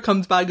Sub-Zero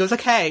comes by and goes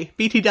like, hey,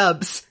 BT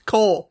Dubs,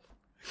 Cole,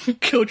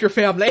 killed your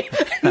family.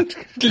 And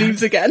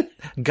leaves again.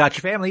 Got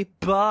your family.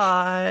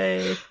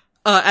 Bye.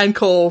 And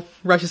Cole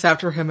rushes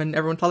after him and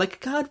everyone's all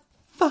like, God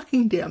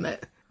fucking damn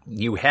it.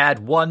 You had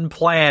one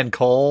plan,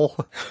 Cole.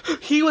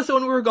 He was the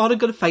one we were going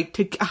to fight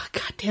to... Oh,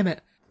 God damn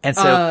it. And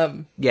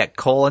so, yeah,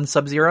 Cole and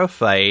Sub-Zero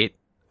fight.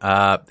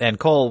 And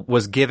Cole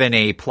was given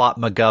a plot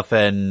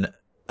MacGuffin,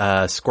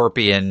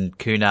 Scorpion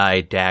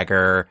Kunai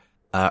dagger,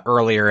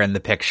 earlier in the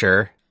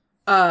picture.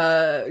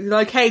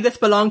 Like, hey, this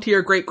belonged to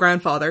your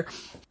great-grandfather.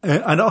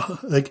 I know,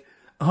 like,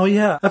 oh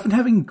yeah, I've been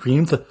having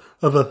dreams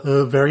of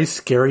a very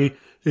scary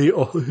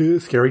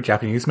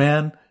Japanese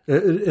man.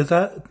 Is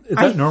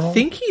that normal? I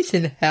think he's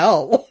in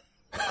hell.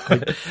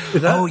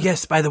 Oh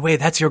yes, by the way,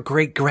 that's your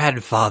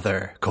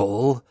great-grandfather,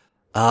 Cole.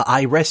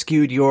 I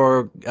rescued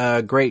your,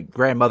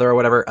 great-grandmother or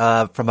whatever,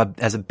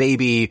 as a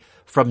baby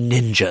from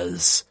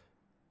ninjas.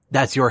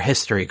 That's your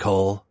history,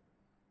 Cole.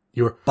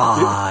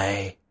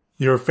 Bye.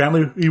 Your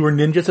family, you were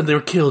ninjas and they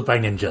were killed by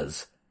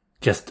ninjas.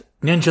 Just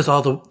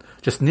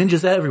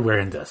ninjas everywhere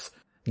in this.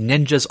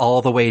 Ninjas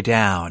all the way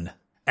down.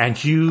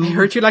 And you... I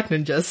heard you like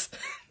ninjas.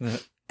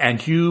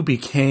 And you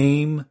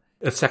became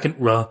a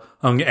second-rung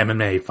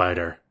MMA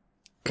fighter.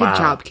 Good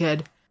job,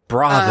 kid.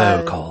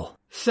 Bravo, Cole.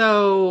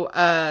 So,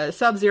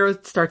 Sub-Zero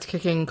starts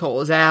kicking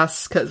Cole's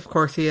ass, because of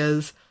course he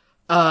is.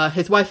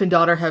 His wife and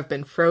daughter have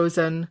been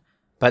frozen.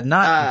 But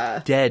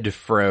not dead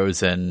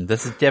frozen.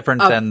 This is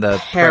different than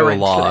the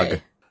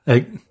prologue.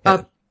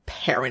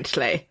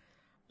 Apparently.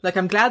 Like,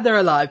 I'm glad they're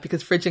alive,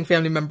 because fridging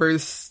family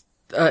members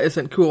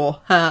isn't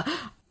cool. But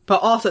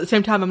also, at the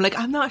same time, I'm like,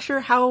 I'm not sure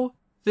how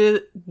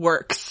it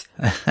works.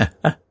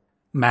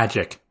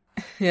 Magic.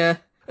 Yeah.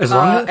 As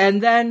long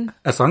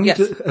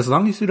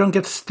as you don't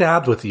get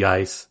stabbed with the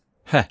ice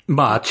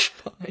much,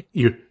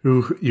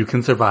 you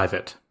can survive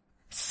it.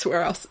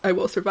 Swear I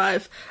will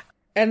survive.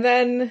 And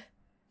then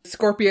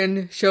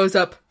Scorpion shows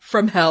up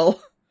from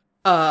hell.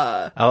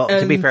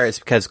 To be fair, it's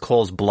because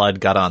Cole's blood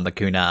got on the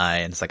kunai,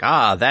 and it's like,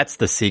 that's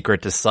the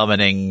secret to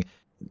summoning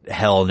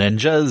hell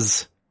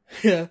ninjas.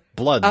 Yeah.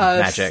 Blood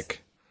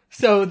magic.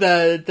 So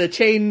the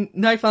chain,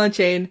 knife on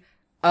chain,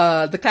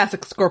 the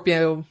classic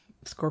Scorpion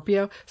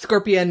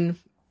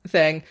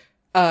thing,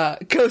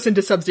 goes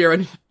into Sub-Zero,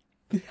 and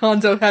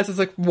Hanzo has this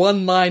like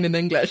one line in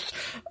English,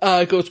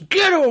 goes,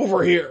 "Get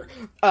over here!"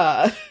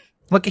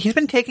 Look, he's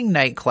been taking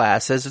night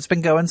classes. It's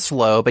been going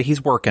slow, but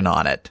he's working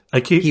on it.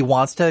 He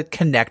wants to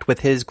connect with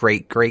his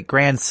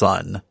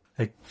great-great-grandson.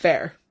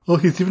 Fair. Well,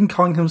 he's even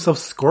calling himself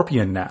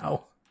Scorpion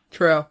now.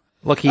 True.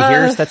 Look, he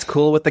hears that's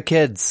cool with the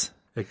kids.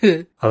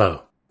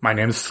 Hello, my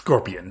name is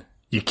Scorpion.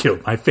 You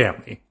killed my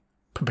family.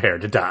 Prepare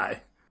to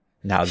die.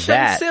 Now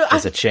that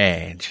is a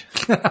change.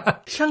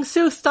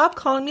 Shang-Su, stop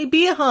calling me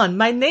Bihan.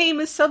 My name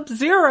is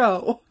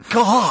Sub-Zero.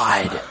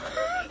 God!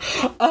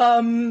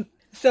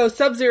 So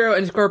Sub-Zero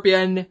and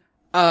Scorpion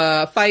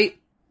fight.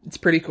 It's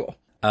pretty cool.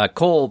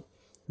 Cole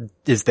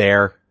is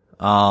there.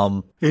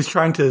 He's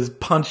trying to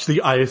punch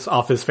the ice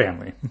off his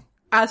family.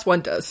 As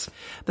one does.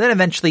 But then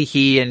eventually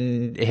he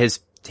and his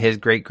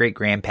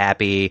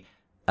great-great-grandpappy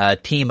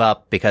team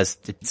up, because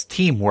it's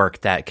teamwork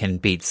that can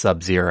beat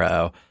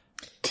Sub-Zero.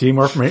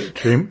 Teamwork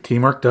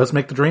does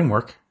make the dream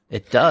work.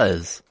 It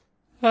does.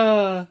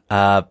 And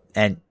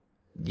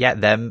yeah,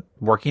 them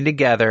working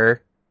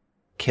together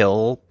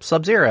kill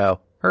Sub-Zero.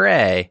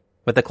 Hooray.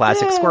 With the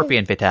classic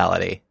Scorpion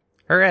fatality.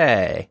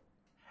 Hooray.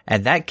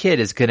 And that kid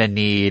is gonna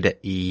need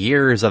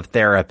years of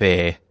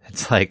therapy.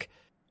 It's like,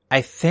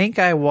 I think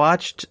I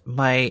watched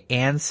my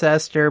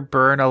ancestor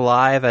burn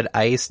alive an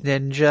ice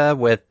ninja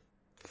with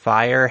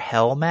fire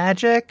hell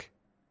magic.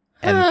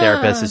 And the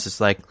therapist is just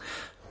like,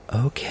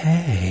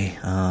 okay,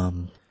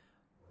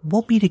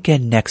 we'll meet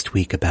again next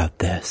week about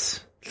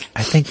this.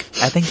 I think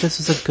this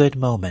is a good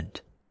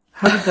moment.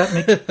 How did that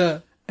make,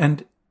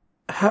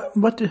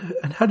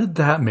 how did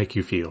that make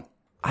you feel?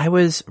 I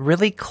was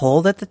really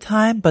cold at the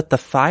time, but the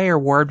fire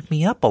warmed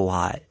me up a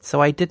lot,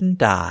 so I didn't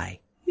die.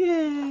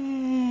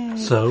 Yay!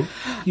 So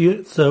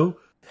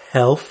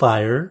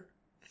hellfire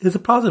is a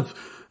positive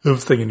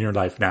thing in your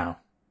life now,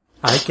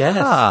 I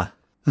guess.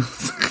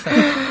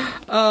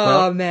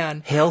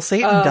 Man. Hail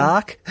Satan,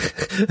 Doc.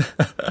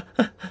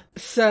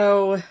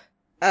 So,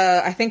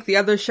 I think the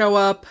others show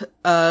up.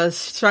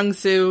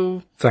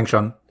 Shang-Su.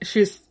 Shang-Shun.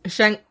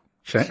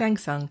 Shang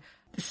Tsung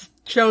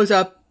shows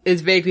up,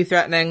 is vaguely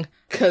threatening,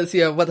 because,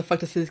 what the fuck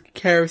does he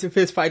care if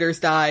his fighters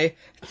die?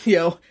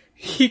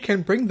 He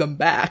can bring them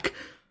back.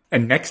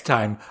 And next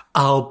time,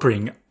 I'll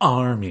bring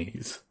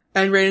armies.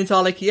 And Raiden's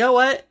all like, you know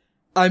what?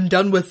 I'm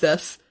done with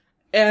this.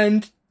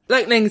 And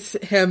lightnings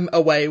him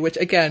away, which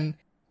again,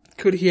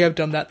 could he have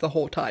done that the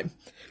whole time?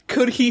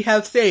 Could he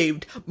have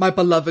saved my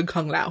beloved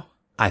Kung Lao?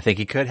 I think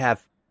he could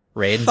have.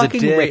 Raiden's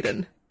fucking a dick.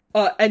 Raiden.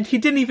 And he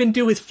didn't even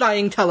do his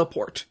flying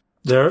teleport.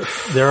 There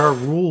are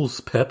rules,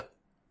 Pip.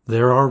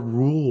 There are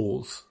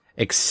rules.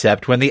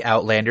 Except when the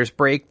Outlanders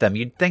break them.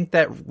 You'd think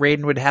that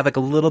Raiden would have like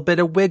a little bit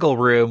of wiggle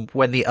room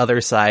when the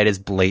other side is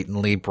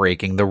blatantly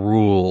breaking the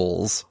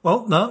rules.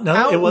 Well, no,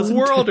 it wasn't.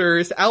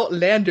 Outworlders,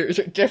 Outlanders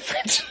are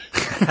different.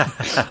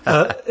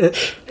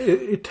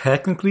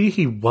 Technically,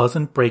 he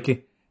wasn't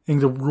breaking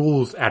the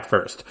rules at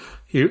first.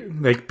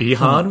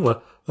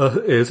 Bihan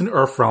is an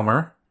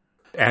Earthrealmer.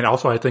 And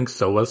also, I think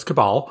so was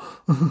Cabal.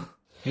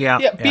 Yeah.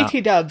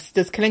 BT dubs,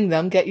 does killing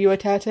them get you a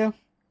tattoo?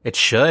 It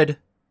should.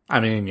 I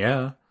mean,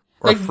 yeah.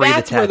 Or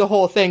that's where the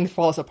whole thing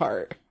falls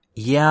apart.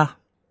 Yeah.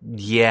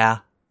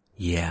 So,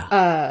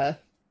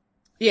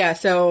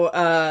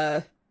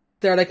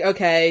 they're like,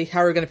 okay,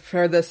 how are we gonna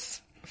prepare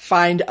this?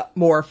 Find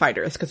more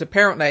fighters. Because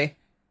apparently,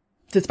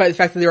 despite the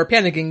fact that they were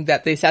panicking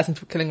that the assassins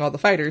were killing all the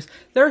fighters,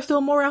 there are still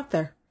more out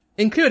there.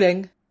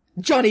 Including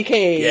Johnny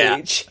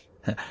Cage.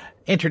 Yeah.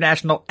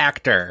 International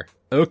actor.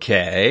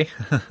 Okay.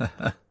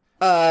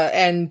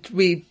 And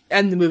we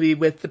end the movie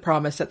with the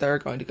promise that they're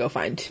going to go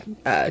find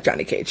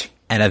Johnny Cage.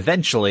 And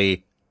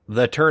eventually,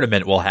 the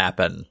tournament will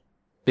happen.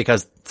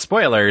 Because,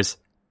 spoilers,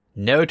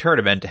 no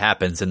tournament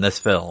happens in this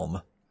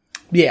film.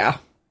 Yeah.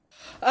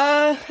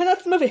 And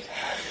that's the movie.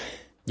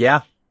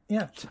 Yeah.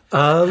 Yeah.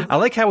 I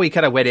like how we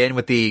kind of went in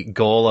with the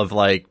goal of,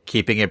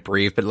 keeping it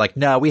brief, but,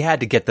 no, we had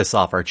to get this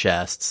off our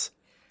chests.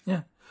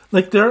 Yeah.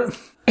 There's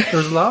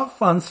a lot of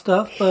fun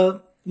stuff,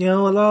 but, a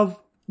lot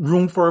of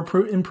room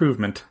for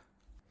improvement.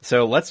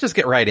 So let's just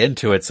get right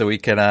into it so we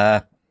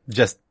can,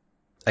 just,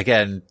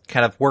 again,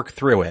 kind of work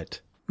through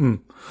it.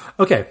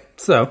 Okay,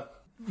 so,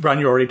 Brian,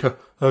 you already took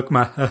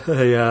my,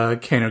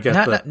 Kano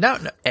guess. No,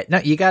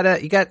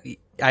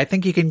 I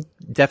think you can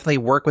definitely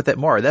work with it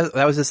more.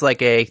 That was just like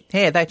hey,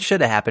 that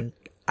should have happened.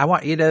 I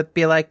want you to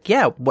be like,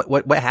 yeah,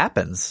 what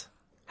happens?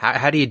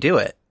 How do you do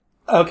it?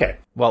 Okay.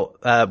 Well,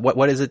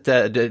 what is it,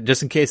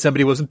 just in case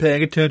somebody wasn't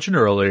paying attention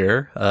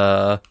earlier,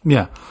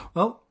 Yeah.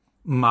 Well,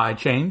 my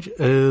change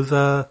is,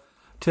 to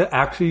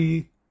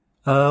actually,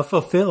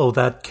 fulfill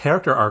that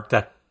character arc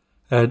that,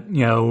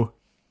 Kano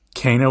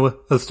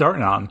was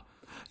starting on.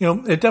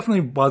 It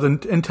definitely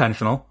wasn't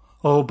intentional.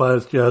 But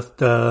it's just,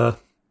 the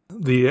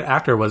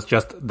actor was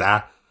just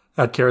that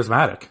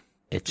charismatic.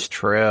 It's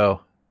true.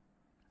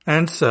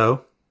 And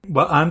so,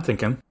 what I'm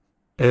thinking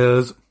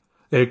is,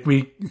 if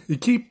we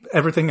keep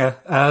everything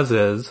as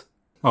is,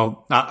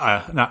 well,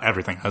 not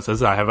everything as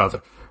is, I have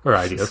other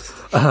ideas.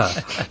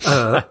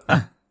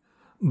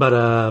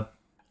 But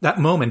that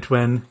moment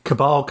when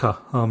Cabal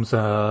comes,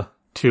 to,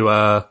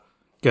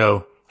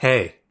 go,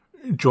 hey,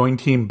 join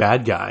team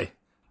bad guy,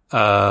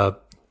 and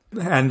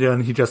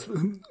then he just,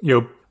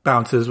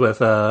 bounces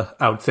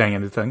without saying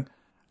anything.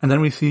 And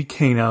then we see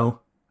Kano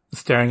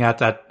staring at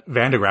that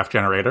Van de Graaff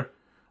generator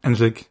and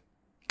like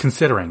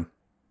considering,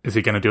 is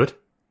he gonna do it?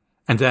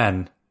 And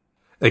then,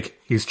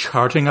 he's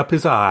charging up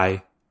his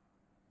eye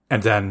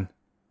and then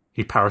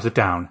he powers it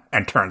down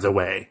and turns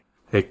away.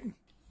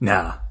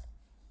 Nah,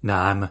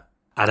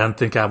 I don't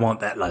think I want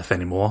that life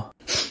anymore.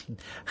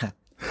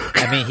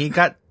 I mean, he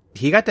got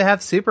to have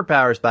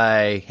superpowers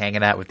by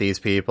hanging out with these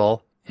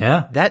people.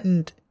 Yeah. That,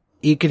 and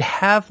you could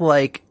have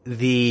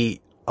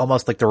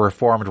almost like the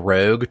reformed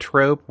rogue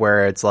trope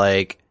where it's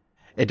like,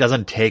 it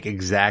doesn't take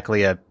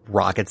exactly a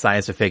rocket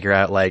science to figure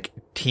out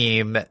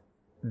team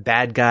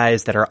bad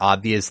guys that are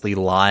obviously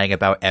lying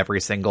about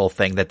every single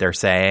thing that they're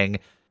saying.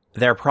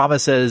 Their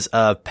promises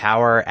of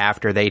power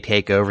after they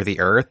take over the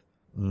earth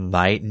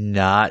might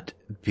not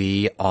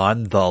be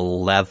on the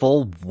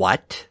level.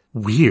 What?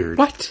 Weird.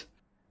 What?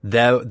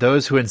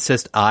 Those who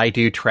insist I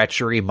do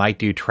treachery might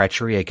do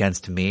treachery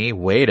against me.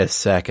 Wait a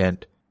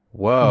second.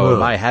 Whoa,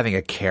 am I having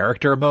a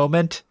character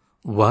moment?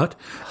 What?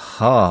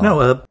 Huh.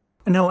 No,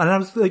 and I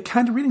was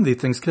kind of reading these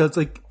things because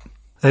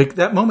like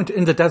that moment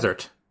in the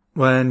desert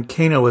when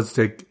Kano was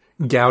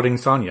gouging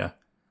Sonya.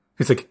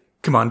 He's like,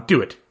 come on,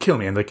 do it. Kill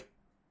me. And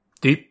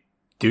do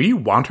you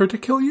want her to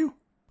kill you?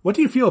 What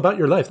do you feel about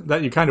your life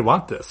that you kind of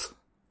want this?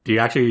 Do you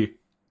actually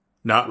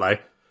not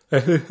like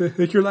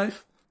your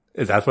life?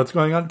 Is that what's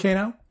going on,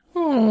 Kano?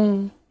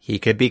 He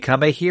could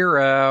become a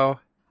hero.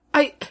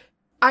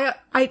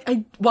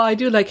 While I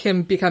do like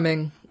him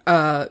becoming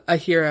a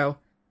hero,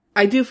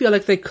 I do feel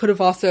like they could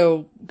have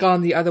also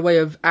gone the other way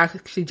of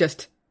actually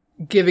just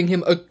giving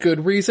him a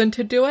good reason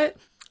to do it.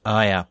 Oh,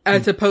 yeah.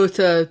 As opposed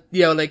to,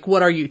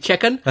 what are you,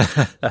 chicken?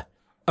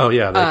 Oh,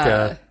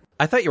 yeah.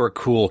 I thought you were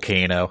cool,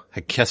 Kano.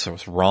 I guess I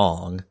was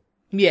wrong.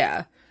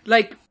 Yeah.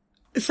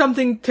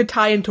 Something to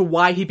tie into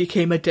why he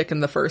became a dick in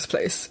the first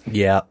place.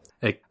 Yeah.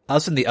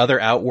 Us and the other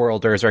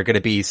Outworlders are going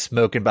to be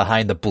smoking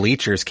behind the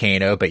bleachers,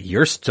 Kano, but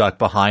you're stuck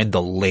behind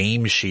the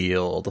lame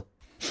shield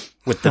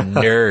with the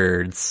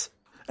nerds.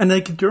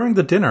 And during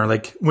the dinner,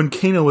 when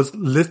Kano was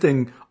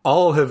listing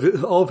all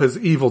of his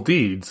evil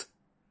deeds,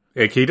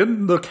 he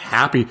didn't look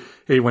happy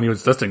when he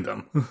was listing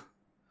them.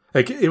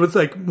 It was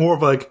more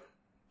of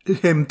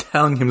him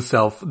telling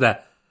himself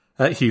that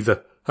he's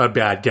a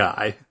bad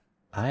guy.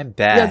 I'm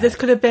bad. Yeah, this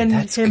could have been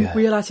him good.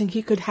 realizing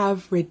he could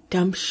have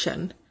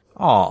redemption.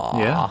 Aww.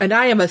 Yeah. And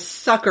I am a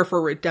sucker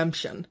for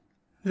redemption.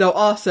 Though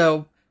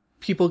also,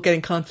 people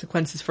getting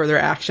consequences for their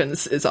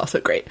actions is also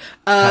great.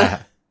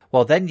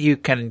 Well, then you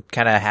can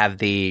kind of have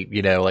the,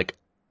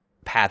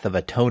 path of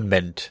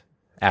atonement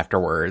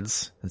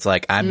afterwards. It's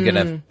I'm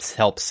gonna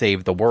help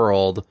save the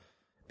world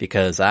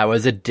because I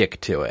was a dick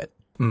to it.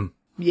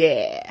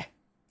 Yeah.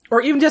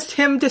 Or even just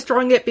him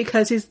destroying it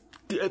because he's,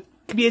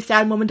 could be a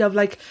sad moment of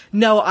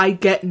no, I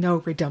get no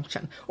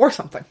redemption. Or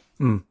something.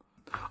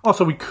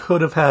 Also, we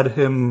could have had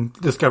him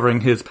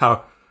discovering his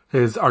power,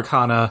 his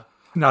arcana,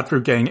 not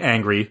through getting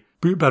angry,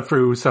 but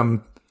through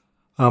some,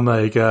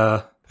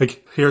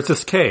 here's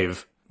this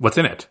cave. What's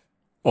in it?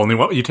 Only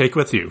what you take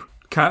with you.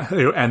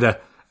 And,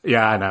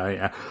 yeah, I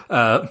know,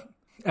 yeah.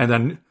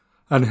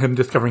 And him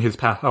discovering his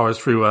powers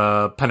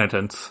through,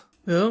 penitence.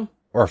 Oh.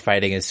 Or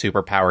fighting his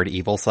superpowered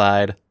evil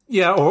side.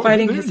 Yeah, or,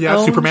 Fighting his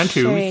own Superman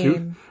shame.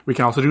 2. We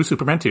can also do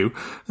Superman 2.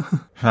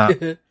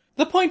 The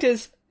point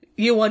is,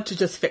 you want to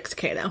just fix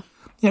Kano.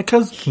 Yeah,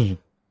 cause he,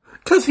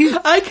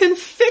 I can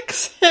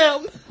fix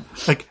him!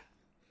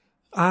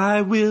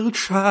 I will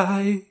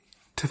try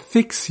to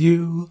fix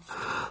you.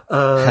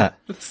 The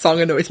song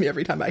annoys me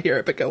every time I hear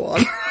it, but go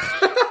on.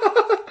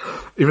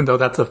 Even though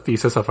that's a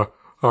thesis of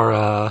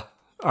our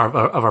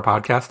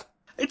podcast.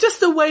 It's just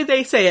the way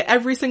they say it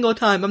every single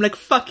time. I'm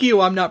fuck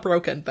you, I'm not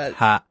broken,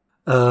 but...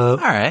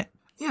 Alright.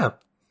 Yeah.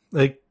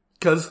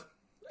 Cause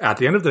at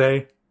the end of the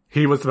day,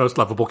 he was the most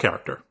lovable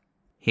character.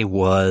 He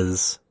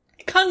was.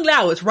 Kung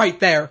Lao is right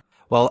there.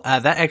 Well,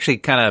 that actually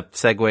kind of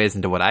segues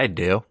into what I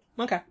do.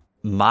 Okay.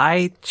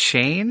 My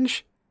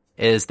change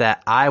is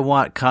that I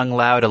want Kung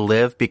Lao to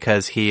live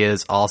because he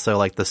is also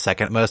like the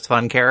second most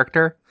fun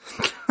character.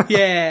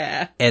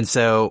 Yeah. And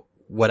so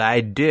what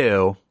I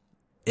do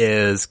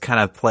is kind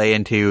of play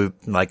into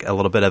like a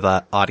little bit of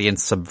a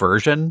audience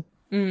subversion.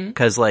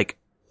 Cause like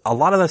a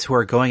lot of us who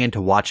are going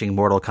into watching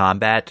Mortal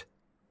Kombat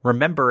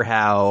remember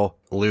how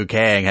Liu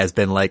Kang has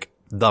been like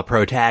the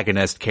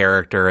protagonist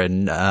character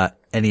in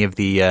any of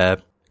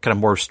the kind of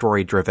more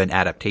story driven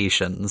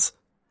adaptations.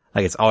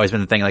 Like it's always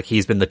been the thing, like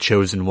he's been the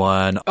chosen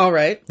one. All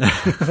right.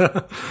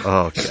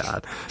 Oh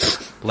god.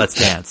 Let's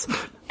dance.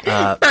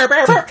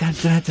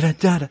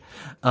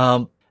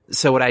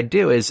 So what I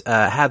do is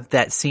have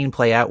that scene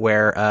play out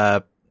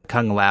where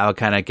Kung Lao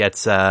kind of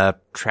gets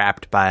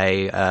trapped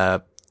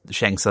by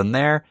Shang Tsung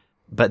there,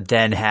 but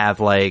then have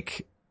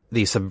like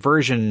the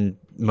subversion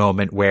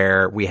moment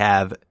where we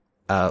have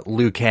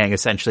Liu Kang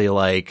essentially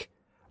like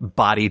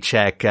body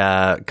check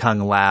Kung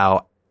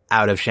Lao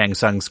out of Shang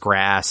Tsung's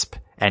grasp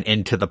and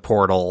into the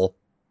portal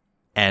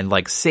and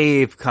like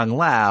save Kung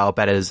Lao,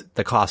 but at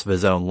the cost of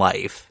his own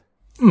life.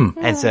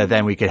 And so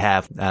then we could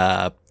have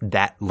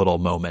that little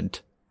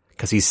moment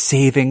because he's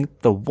saving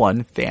the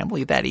one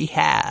family that he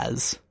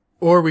has.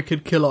 Or we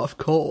could kill off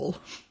Cole.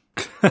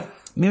 I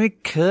mean, we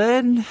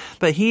could,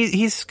 but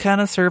he's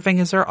kind of serving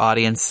as our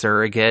audience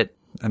surrogate.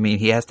 I mean,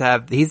 he's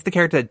the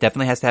character that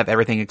definitely has to have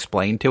everything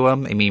explained to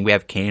him. I mean, we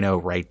have Kano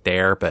right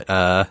there, but,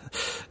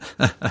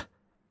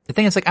 the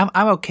thing is, like,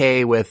 I'm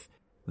okay with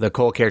the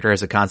Cole character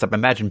as a concept. I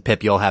imagine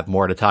Pip, you'll have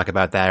more to talk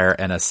about there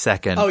in a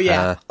second. Oh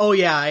yeah.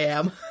 I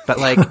am. But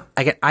like,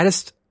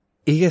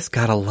 you just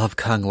gotta love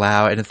Kung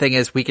Lao. And the thing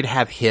is, we could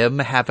have him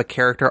have a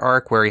character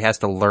arc where he has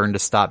to learn to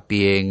stop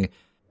being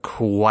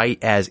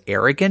quite as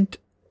arrogant,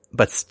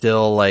 but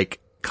still like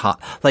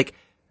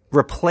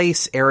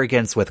replace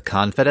arrogance with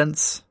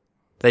confidence.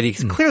 That he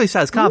clearly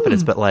still has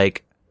confidence, but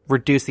like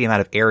reduce the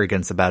amount of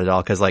arrogance about it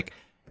all. Cause like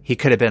he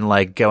could have been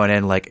like going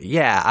in like,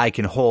 yeah, I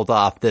can hold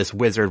off this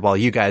wizard while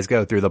you guys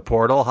go through the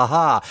portal.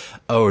 Haha.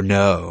 Oh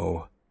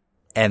no.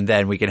 And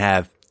then we can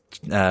have,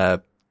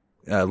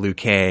 Liu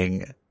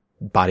Kang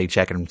body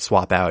check and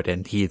swap out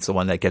and he's the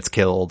one that gets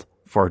killed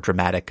for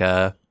dramatic,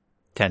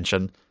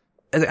 tension.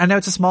 I know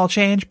it's a small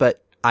change,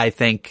 but I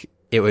think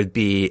it would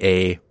be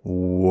a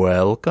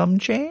welcome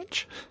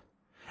change.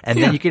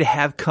 And then you could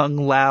have Kung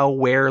Lao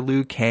wear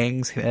Liu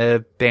Kang's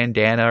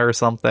bandana or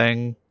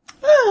something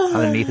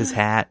underneath his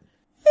hat.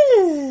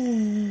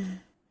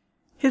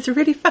 He's a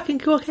really fucking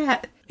cool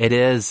cat. It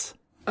is.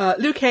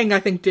 Liu Kang, I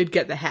think, did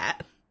get the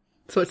hat.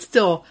 So it's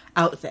still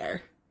out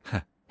there.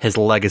 His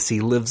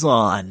legacy lives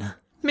on.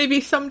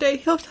 Maybe someday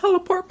he'll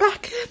teleport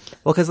back in.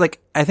 Well, cause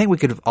like, I think we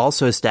could have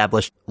also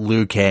established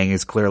Liu Kang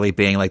as clearly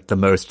being like the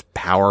most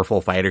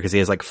powerful fighter cause he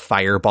has like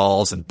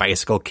fireballs and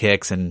bicycle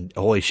kicks and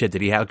holy shit,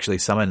 did he actually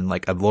summon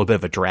like a little bit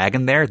of a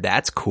dragon there?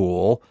 That's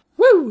cool.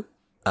 Woo!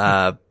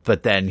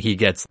 But then he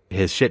gets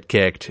his shit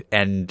kicked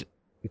and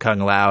Kung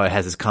Lao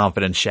has his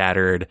confidence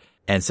shattered.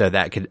 And so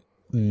that could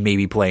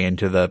maybe play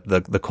into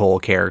the Cole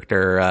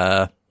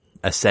character,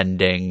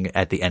 ascending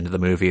at the end of the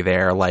movie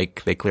there,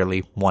 like they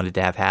clearly wanted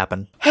to have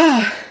happen.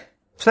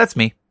 So that's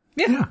me.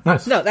 Yeah.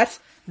 Nice. No,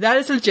 that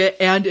is legit,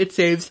 and it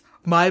saves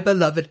my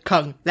beloved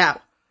Kung Lao.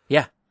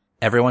 Yeah.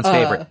 Everyone's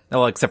favorite.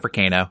 Well, except for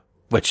Kano,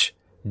 which,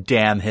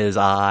 damn his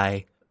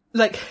eye.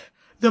 Like,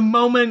 the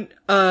moment,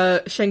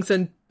 Shang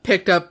Tsung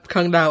picked up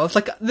Kung Lao, I was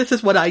like, this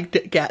is what I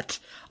get.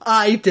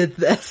 I did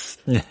this.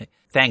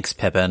 Thanks,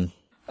 Pippin.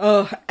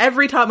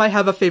 Every time I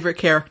have a favorite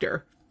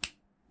character,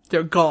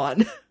 they're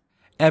gone.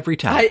 Every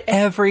time.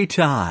 Every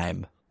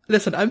time.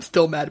 Listen, I'm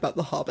still mad about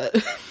The Hobbit.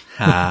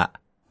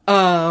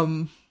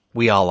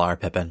 We all are,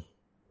 Pippin.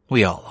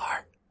 We all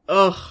are.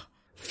 Ugh.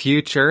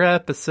 Future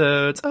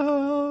episodes.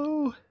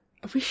 Oh.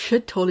 We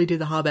should totally do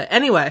The Hobbit.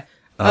 Anyway.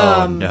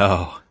 Oh,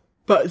 no.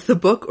 But the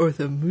book or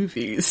the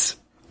movies?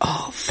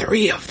 All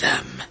three of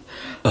them.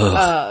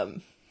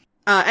 Ugh.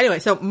 Anyway,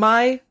 so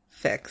my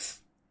fix.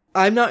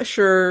 I'm not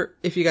sure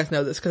if you guys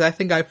know this, because I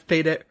think I've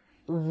played it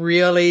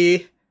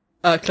really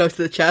close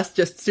to the chest,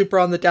 just super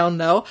on the down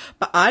low,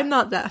 but I'm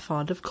not that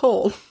fond of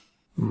Cole.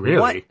 Really?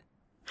 What?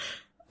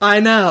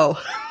 I know.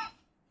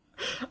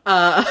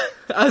 I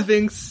was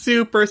being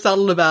super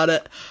subtle about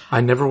it.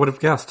 I never would have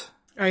guessed.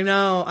 I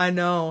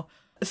know.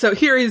 So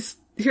here's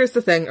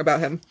the thing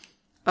about him.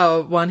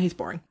 One, he's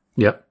boring.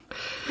 Yep.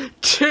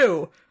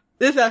 Two,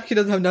 this actually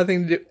doesn't have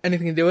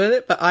anything to do with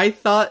it, but I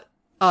thought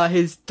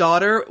his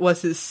daughter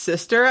was his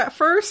sister at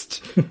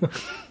first.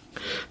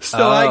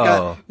 So I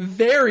got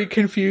very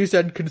confused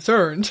and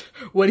concerned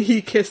when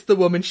he kissed the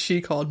woman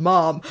she called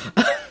mom.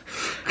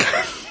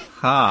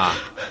 Huh.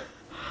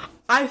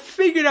 I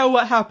figured out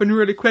what happened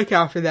really quick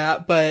after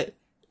that, but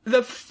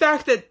the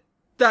fact that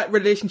that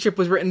relationship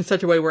was written in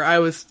such a way where I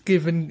was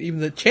given even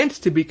the chance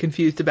to be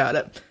confused about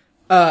it,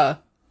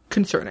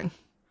 concerning.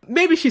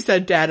 Maybe she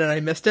said dad and I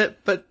missed it,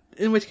 but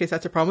in which case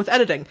that's a problem with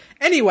editing.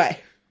 Anyway,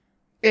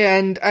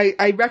 and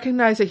I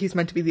recognize that he's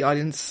meant to be the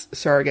audience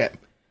surrogate.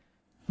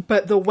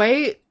 But the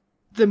way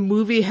the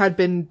movie had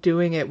been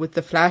doing it with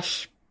the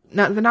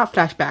not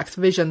flashbacks,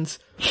 visions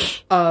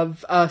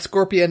of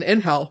Scorpion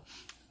in hell,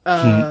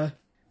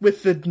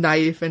 with the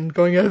knife and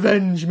going,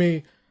 "Avenge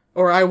me,"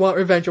 or "I want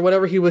revenge," or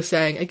whatever he was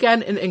saying.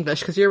 Again, in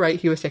English, because you're right,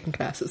 he was taking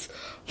classes.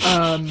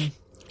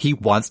 He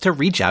wants to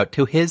reach out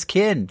to his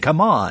kin. Come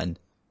on.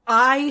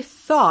 I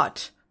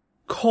thought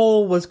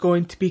Cole was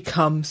going to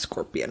become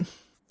Scorpion.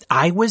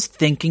 I was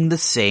thinking the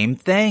same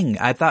thing.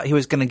 I thought he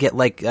was going to get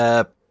like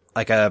a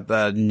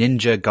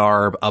ninja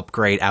garb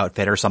upgrade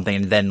outfit or something,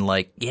 and then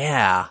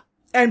yeah.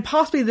 And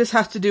possibly this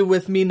has to do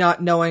with me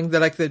not knowing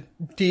the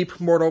deep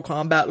Mortal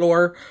Kombat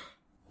lore,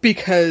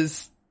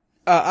 because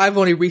I've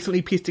only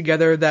recently pieced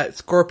together that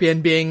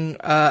Scorpion being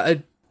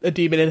a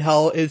demon in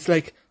hell is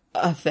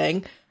a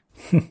thing.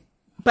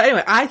 But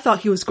anyway, I thought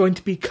he was going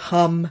to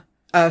become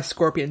a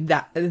Scorpion.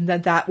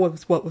 That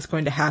was what was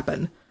going to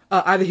happen.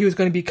 Either he was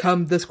going to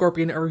become the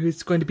Scorpion or he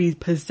was going to be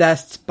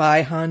possessed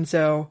by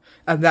Hanzo,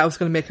 and that was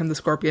going to make him the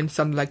Scorpion,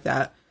 something like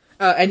that.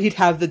 And he'd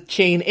have the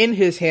chain in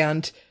his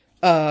hand,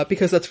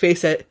 because let's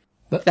face it,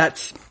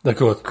 that's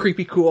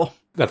creepy cool.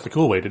 That's the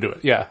cool way to do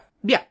it, yeah.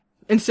 Yeah.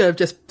 Instead of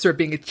just sort of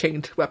being a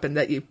chained weapon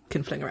that you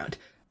can fling around.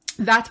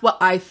 That's what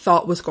I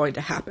thought was going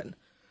to happen.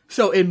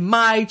 So in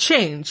my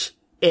change,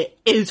 it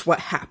is what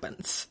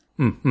happens.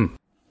 Mm-hmm.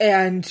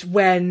 And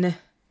when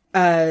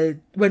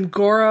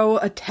Goro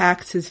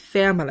attacks his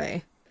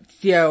family,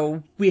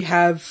 we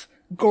have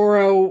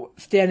Goro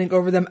standing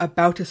over them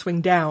about to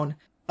swing down.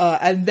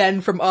 And then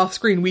from off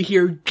screen, we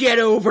hear, "Get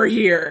over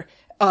here!"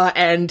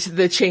 And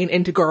the chain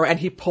into Goro, and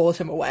he pulls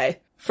him away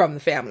from the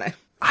family.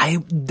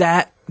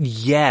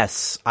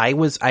 Yes. I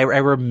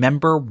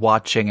remember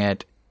watching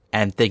it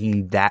and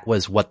thinking that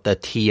was what the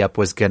tee up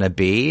was gonna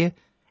be.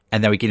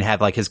 And then we can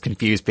have his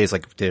confused face,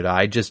 did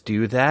I just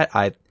do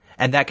that?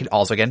 And that could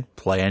also, again,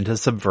 play into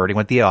subverting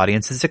what the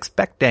audience is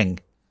expecting,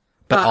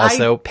 but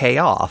also pay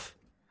off.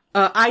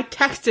 I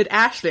texted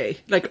Ashley,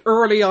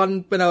 early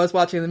on when I was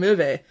watching the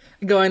movie,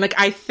 going,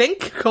 I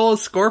think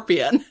Cole's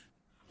Scorpion.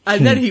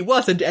 And then he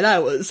wasn't, and I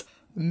was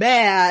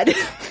mad.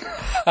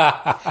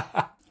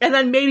 And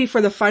then maybe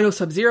for the final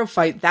Sub-Zero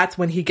fight, that's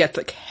when he gets,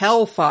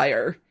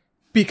 Hellfire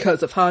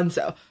because of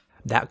Hanzo.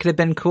 That could have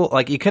been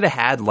cool. You could have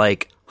had,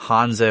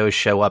 Hanzo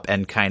show up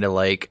and kind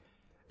of,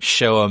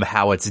 show him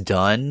how it's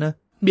done.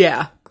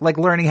 Yeah.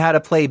 Learning how to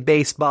play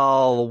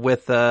baseball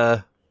with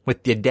your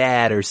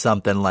dad or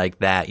something like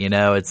that,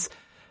 It's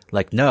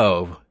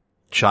no,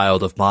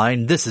 child of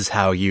mine, this is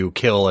how you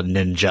kill a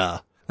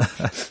ninja.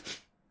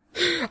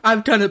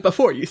 I've done it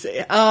before, you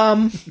see.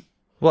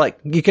 Well,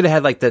 you could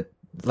have had,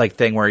 the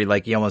thing where,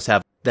 you almost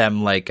have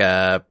them,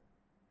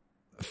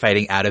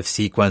 fighting out of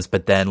sequence,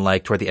 but then,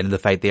 toward the end of the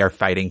fight, they are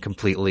fighting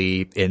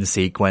completely in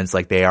sequence,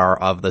 they are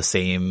of the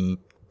same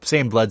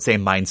blood,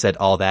 same mindset,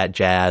 all that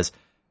jazz.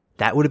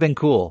 That would have been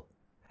cool.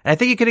 And I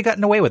think he could have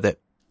gotten away with it.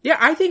 Yeah,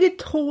 I think it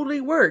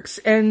totally works.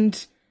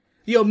 And,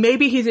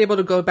 maybe he's able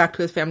to go back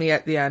to his family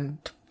at the end,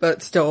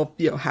 but still,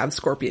 have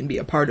Scorpion be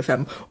a part of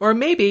him. Or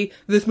maybe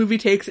this movie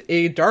takes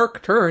a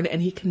dark turn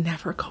and he can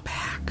never go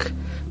back.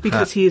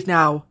 Because he is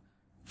now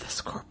the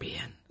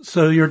Scorpion.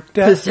 So your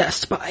dad...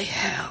 Possessed by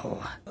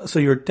hell. So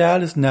your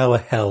dad is now a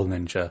hell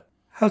ninja.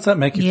 How does that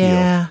make you feel?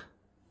 Yeah.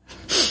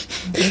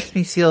 It makes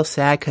me feel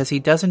sad because he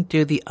doesn't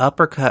do the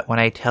uppercut when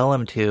I tell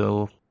him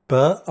to.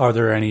 But are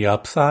there any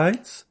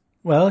upsides?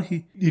 Well,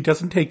 he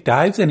doesn't take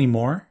dives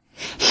anymore.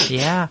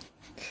 Yeah.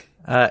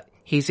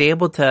 He's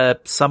able to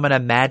summon a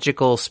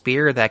magical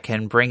spear that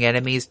can bring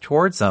enemies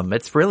towards him.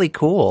 It's really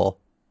cool.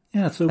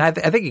 Yeah, so... I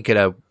think he could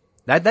have...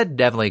 That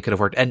definitely could have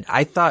worked. And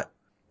I thought,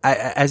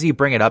 as you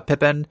bring it up,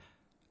 Pippin,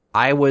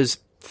 I was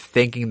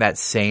thinking that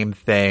same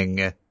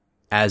thing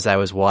as I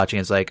was watching.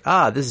 It's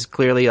this is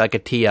clearly a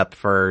tee up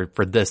for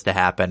this to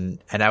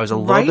happen. And I was a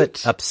little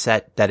bit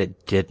upset that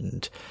it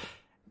didn't.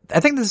 I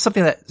think this is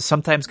something that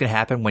sometimes can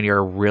happen when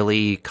you're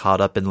really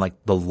caught up in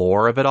the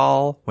lore of it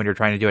all, when you're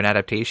trying to do an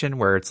adaptation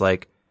where it's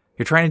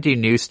you're trying to do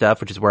new stuff,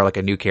 which is where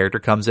a new character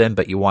comes in,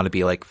 but you want to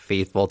be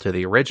faithful to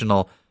the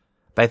original.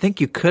 But I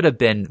think you could have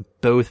been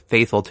both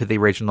faithful to the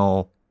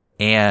original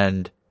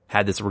and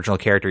had this original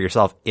character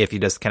yourself if you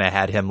just kind of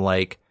had him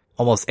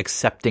almost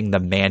accepting the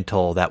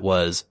mantle that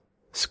was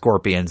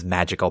Scorpion's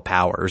magical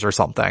powers or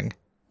something.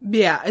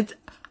 Yeah,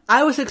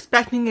 I was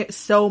expecting it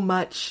so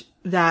much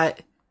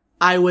that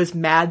I was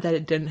mad that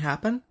it didn't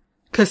happen.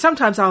 Because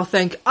sometimes I'll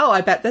think, oh,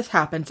 I bet this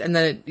happens, and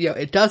then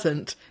it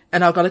doesn't,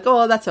 and I'll go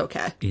oh, that's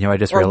okay. I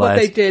just or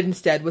realized... what they did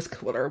instead was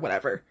cool or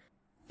whatever.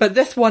 But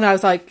this one, I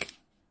was I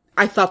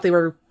thought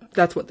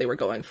that's what they were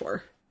going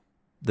for.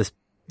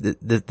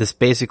 This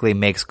basically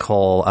makes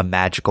Cole a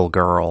magical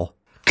girl.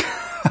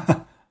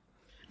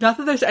 Not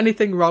that there's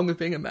anything wrong with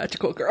being a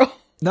magical girl.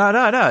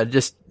 No.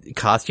 Just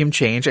costume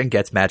change and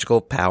gets magical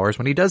powers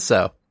when he does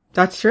so.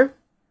 That's true.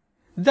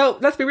 Though,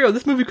 let's be real,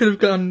 this movie could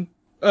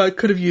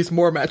have used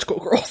more magical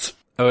girls.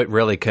 Oh, it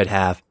really could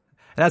have.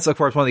 And that's, of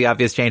course, one of the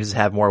obvious changes,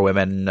 have more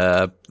women,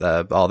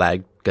 all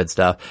that good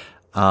stuff.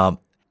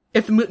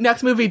 If the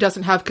next movie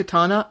doesn't have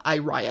Katana, I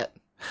riot.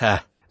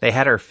 They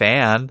had her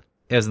fan.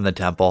 It was in the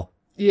temple.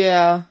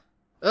 Yeah.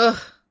 Ugh.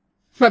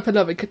 My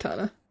beloved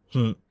Katana.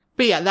 But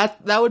yeah,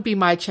 that would be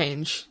my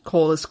change.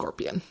 Cole is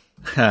Scorpion.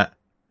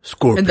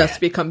 Scorpion. And thus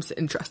becomes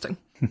interesting.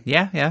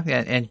 Yeah.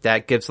 And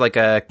that gives like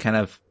a kind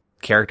of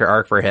character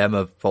arc for him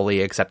of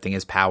fully accepting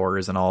his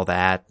powers and all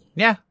that.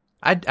 Yeah,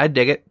 I'd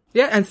dig it.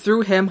 Yeah, and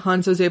through him,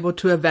 Hanzo's able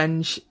to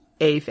avenge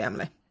a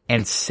family.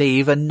 And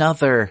save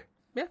another.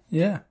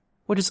 Yeah.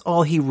 Which is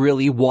all he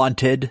really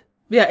wanted.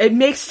 Yeah, it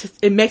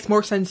makes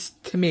more sense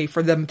to me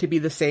for them to be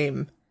the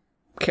same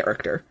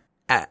character.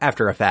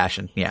 After a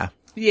fashion, yeah.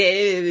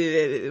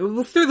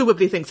 Yeah, through the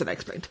wibbly things that I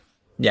explained.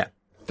 Yeah.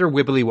 Through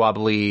wibbly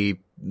wobbly,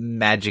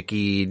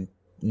 magic-y,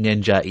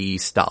 ninja-y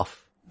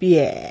stuff.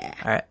 Yeah.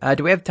 Alright,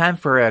 do we have time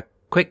for a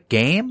quick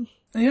game?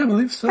 Yeah, I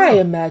believe so. I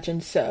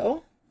imagine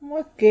so.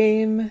 What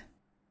game?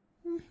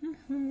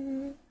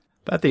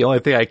 But the only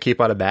thing I keep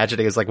on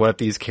imagining is like, what if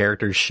these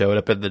characters showed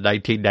up in the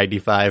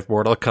 1995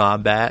 Mortal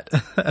Kombat?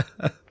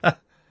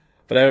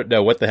 But I don't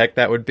know what the heck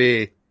that would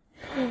be.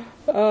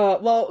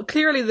 Well,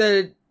 clearly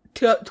the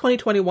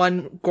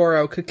 2021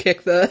 Goro could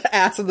kick the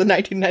ass of the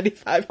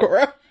 1995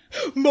 Goro.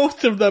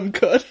 Most of them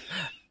could.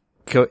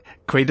 Can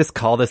we just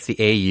call this the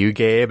AU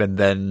game and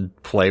then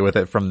play with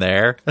it from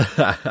there?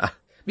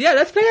 Yeah,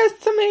 let's play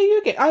some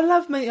AU game. I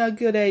love a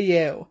good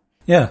AU.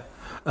 Yeah.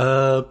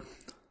 Well,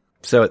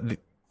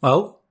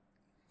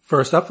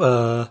 first up,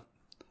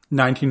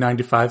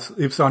 1995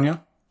 Eve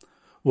Sonya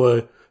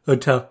would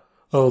tell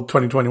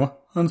 2021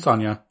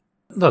 Sonya,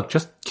 look,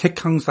 just kick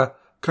Kung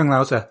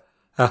Lao's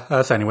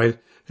ass anyway.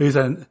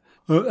 And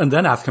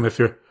then ask him if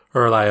you're a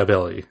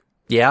reliability.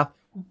 yeah.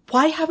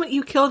 Why haven't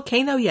you killed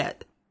Kano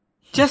yet?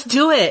 Just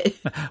do it.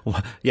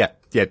 Yeah,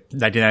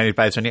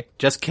 1995 Sonya,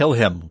 just kill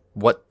him.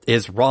 What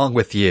is wrong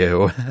with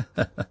you?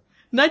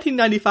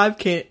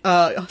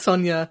 1995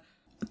 Sonya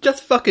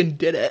just fucking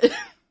did it.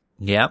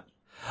 Yeah.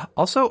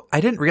 Also, I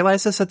didn't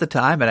realize this at the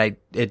time, and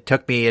it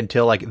took me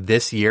until like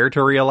this year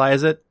to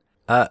realize it.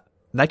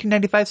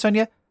 1995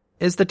 Sonya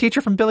is the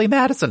teacher from Billy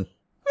Madison.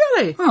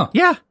 Really? Huh.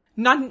 Yeah.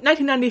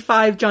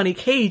 1995 Johnny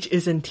Cage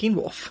is in Teen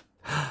Wolf.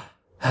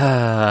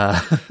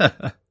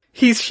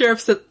 He's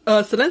Sheriff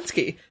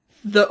Zelensky,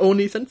 the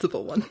only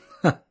sensible one.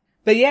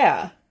 But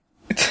yeah.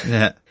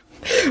 Yeah.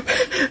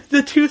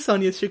 The two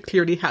Sonyas should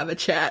clearly have a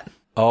chat.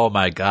 Oh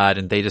my god,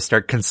 and they just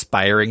start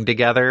conspiring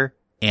together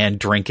and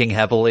drinking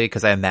heavily,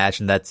 because I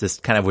imagine that's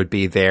just kind of would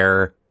be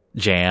their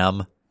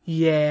jam.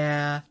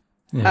 Yeah.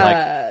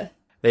 Like,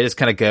 they just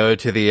kind of go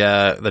to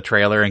the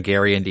trailer in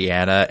Gary,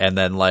 Indiana, and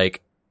then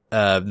like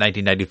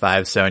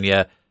 1995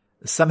 Sonya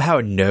somehow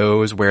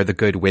knows where the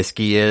good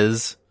whiskey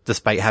is,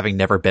 despite having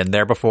never been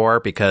there before,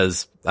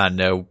 because I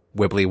know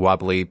wibbly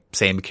wobbly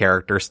same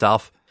character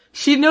stuff.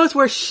 She knows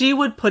where she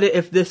would put it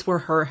if this were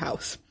her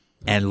house.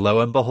 And lo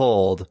and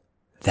behold,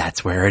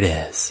 that's where it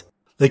is.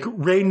 Like,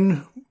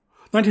 Raiden,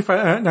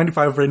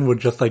 95 Raiden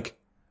would just like,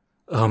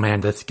 oh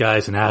man, this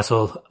guy's an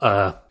asshole.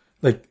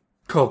 Like,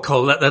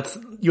 Cole, that's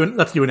you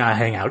and I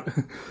hang out.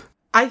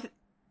 I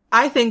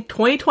think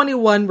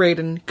 2021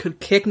 Raiden could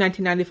kick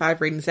 1995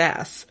 Raiden's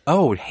ass.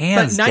 Oh,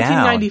 hands down. But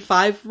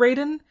 1995 down.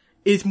 Raiden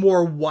is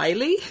more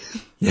wily.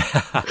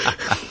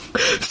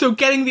 So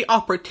getting the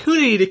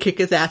opportunity to kick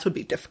his ass would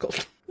be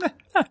difficult.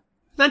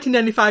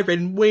 1995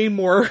 Raiden way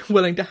more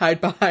willing to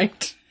hide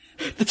behind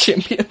the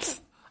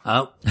champions.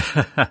 Oh.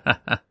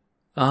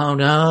 Oh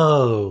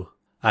no.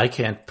 I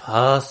can't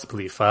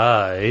possibly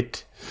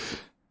fight.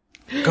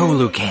 Go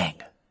Liu Kang.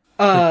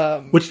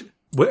 And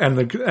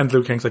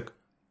Liu Kang's like,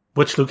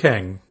 which Liu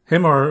Kang?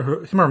 Him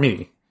or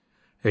me?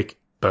 Like,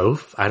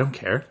 both? I don't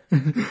care.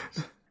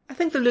 I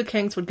think the Liu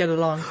Kangs would get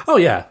along. Oh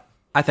yeah.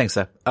 I think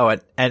so. Oh,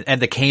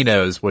 and the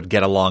Kanos would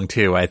get along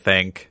too, I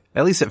think.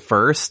 At least at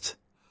first.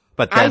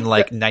 But then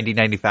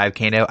 1995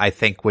 Kano, I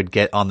think, would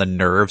get on the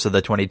nerves of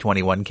the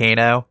 2021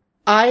 Kano.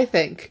 I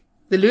think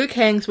the Liu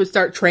Kangs would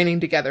start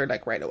training together,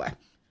 like, right away.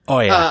 Oh,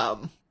 yeah.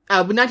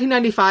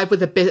 1995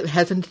 with a bit of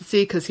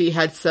hesitancy because he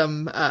had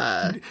some,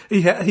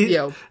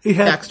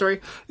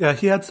 backstory. Yeah,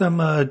 he had some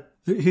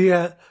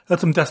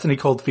Destiny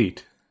cold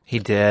feet. He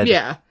did.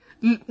 Yeah.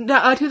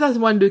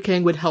 2001 Liu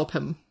Kang would help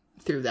him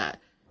through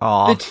that.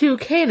 Aww. The two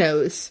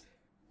Kanos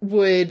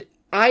would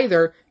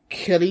either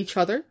kill each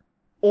other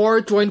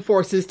or join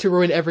forces to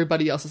ruin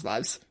everybody else's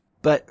lives.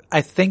 But I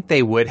think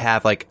they would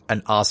have, like,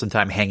 an awesome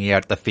time hanging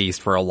out at the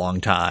feast for a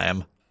long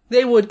time.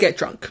 They would get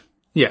drunk.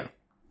 Yeah.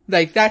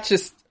 Like, that's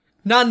just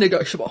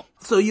non-negotiable.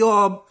 So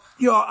your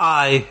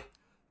eye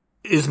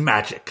is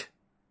magic.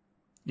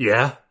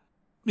 Yeah?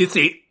 You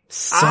see,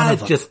 Son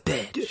of a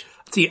bitch.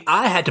 See,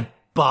 I had to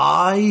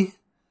buy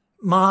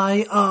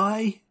my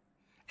eye,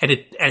 and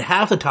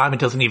half the time it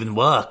doesn't even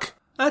work.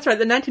 That's right,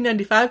 the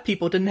 1995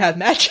 people didn't have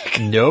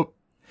magic. Nope.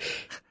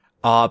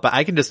 But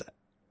I can just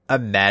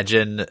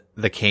imagine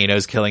the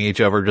Kanos killing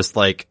each other just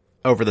like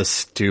over the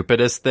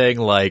stupidest thing,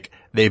 like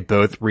they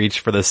both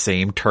reach for the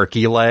same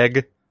turkey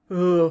leg.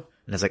 Ooh.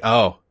 And it's like,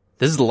 oh,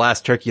 this is the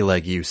last turkey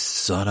leg, you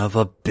son of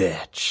a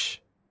bitch.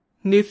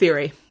 New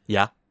theory.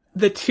 Yeah.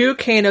 The two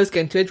Kanos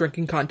get into a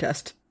drinking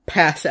contest,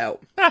 pass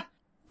out,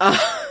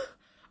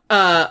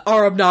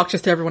 are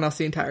obnoxious to everyone else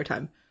the entire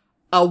time.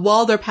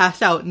 while they're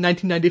passed out in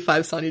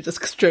 1995, Sonya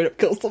just straight up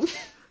kills them.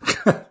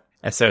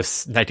 And so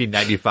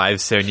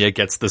 1995 Sonya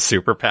gets the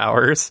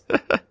superpowers.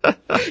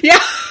 Yeah!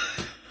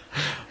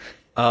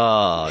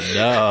 Oh,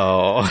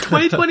 no.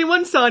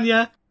 2021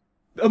 Sonya,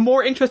 a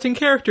more interesting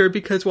character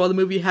because while the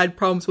movie had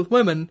problems with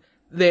women,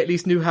 they at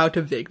least knew how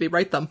to vaguely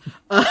write them.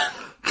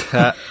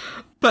 But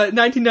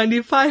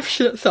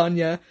 1995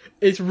 Sonya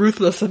is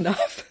ruthless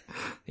enough.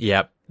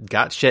 Yep.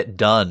 Got shit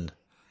done.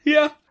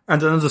 Yeah.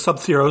 And then the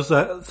Sub-Zeros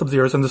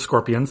and the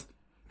Scorpions.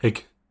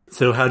 Like,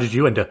 so how did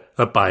you end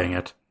up buying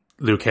it?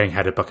 Liu Kang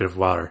had a bucket of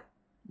water.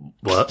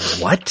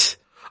 What?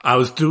 I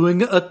was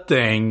doing a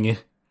thing,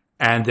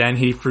 and then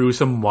he threw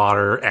some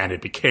water, and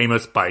it became a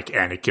spike,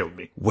 and it killed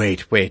me.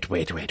 Wait.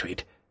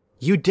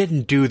 You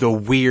didn't do the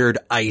weird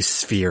ice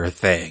sphere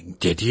thing,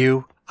 did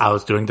you? I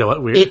was doing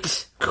the weird...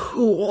 It's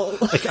cool.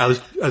 Like, I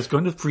was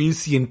going to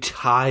freeze the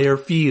entire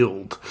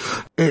field.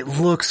 It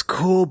looks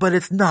cool, but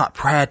it's not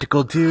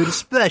practical, dude.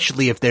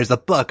 Especially if there's a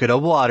bucket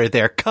of water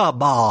there.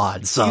 Come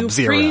on,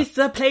 Sub-Zero. You freeze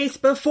the place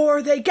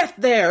before they get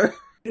there.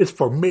 It's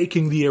for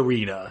making the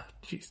arena.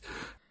 Jeez.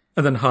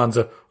 And then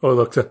Hanzo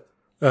looks at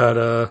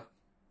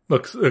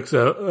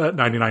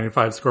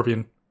 1995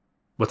 Scorpion.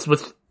 What's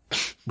with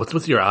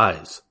your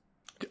eyes?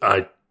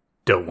 I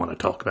don't want to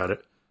talk about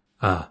it.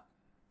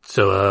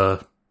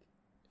 So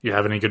you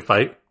have any good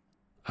fight?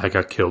 I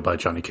got killed by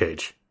Johnny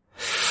Cage.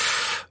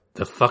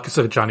 The fuck is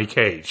a Johnny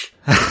Cage?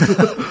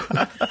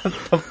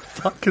 The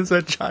fuck is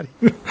a Johnny?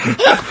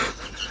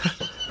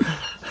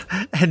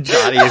 And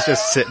Johnny is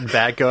just sitting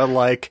back going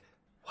like,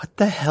 what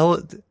the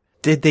hell?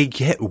 Did they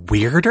get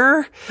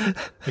weirder?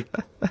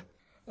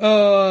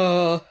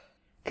 Oh,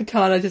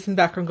 Katana just in the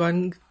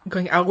background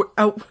going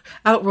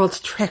Outworld's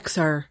tricks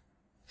are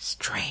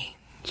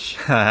strange.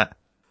 I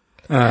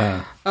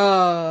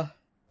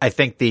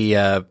think the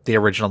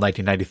original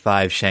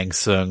 1995 Shang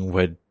Tsung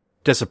would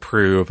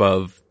disapprove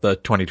of the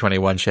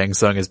 2021 Shang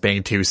Tsung as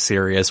being too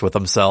serious with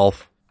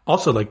himself.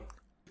 Also, like,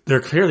 they're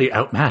clearly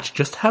outmatched.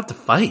 Just have the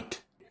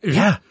fight.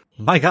 Yeah,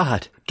 my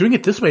God. Doing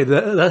it this way,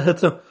 that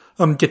helps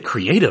them get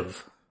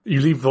creative.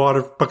 You leave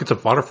buckets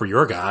of water for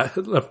your guy.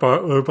 Left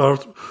water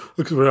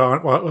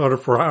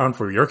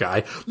for your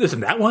guy.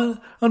 Listen, that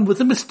one was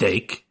a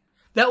mistake.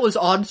 That was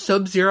on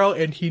Sub-Zero,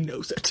 and he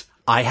knows it.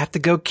 I have to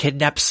go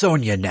kidnap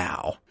Sonya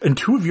now. And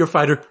two of your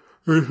fighters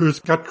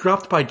got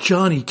dropped by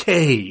Johnny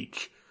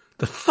Cage.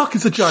 The fuck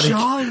is a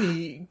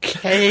Johnny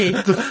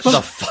Cage?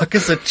 The fuck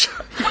is a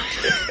Johnny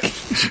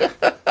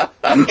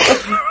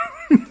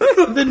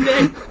The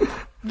name,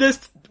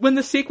 when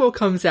the sequel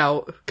comes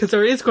out, because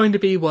there is going to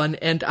be one,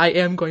 and I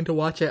am going to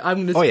watch it,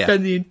 I'm going to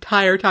spend the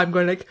entire time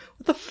going like,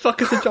 what the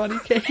fuck is a Johnny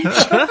Cage?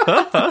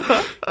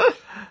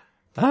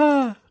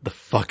 The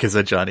fuck is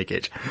a Johnny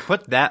Cage?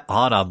 Put that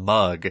on a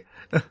mug.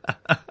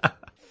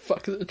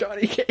 Fuck is a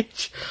Johnny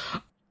Cage?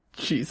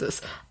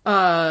 Jesus.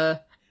 Do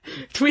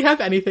we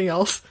have anything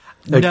else?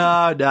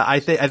 No. I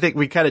think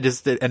we kind of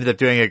just ended up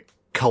doing a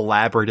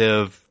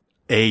collaborative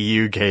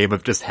AU game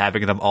of just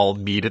having them all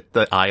meet at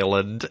the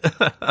island.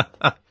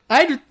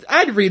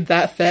 I'd read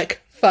that fic.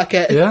 Fuck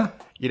it. Yeah.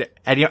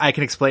 I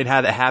can explain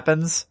how that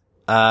happens.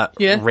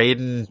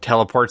 Raiden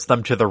teleports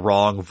them to the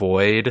wrong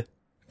void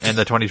in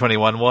the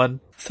 2021 one.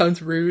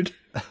 Sounds rude.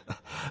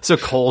 So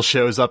Cole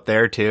shows up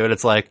there too, and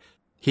it's like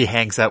he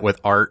hangs out with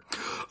Art.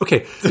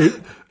 Okay.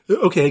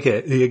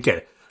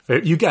 Okay.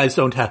 You guys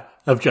don't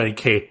have Johnny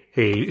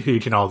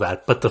Cage and all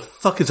that, but the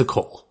fuck is a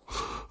Cole?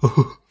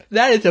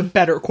 That is a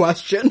better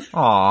question.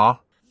 Aw.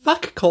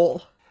 Fuck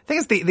Cole. I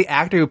think it's the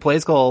actor who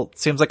plays Cole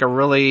seems like a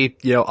really,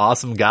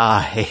 awesome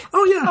guy.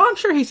 Oh yeah. Oh, I'm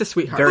sure he's a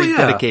sweetheart. Very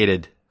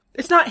dedicated.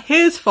 It's not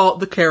his fault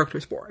the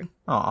character's boring.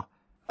 Aw.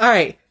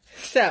 Alright,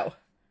 so,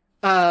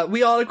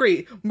 we all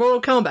agree.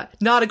 Mortal Kombat,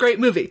 not a great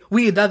movie.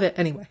 We love it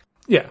anyway.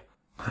 Yeah.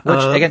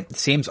 Which, again,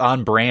 seems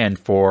on brand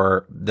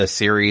for the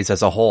series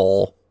as a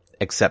whole,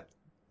 except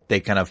they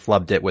kind of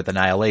flubbed it with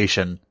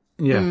Annihilation.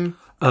 Yeah.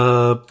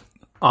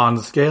 On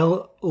the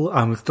scale,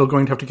 I'm still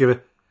going to have to give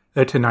it to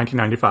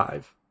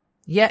 1995.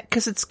 Yeah,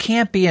 because it's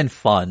campy and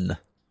fun.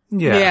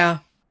 Yeah.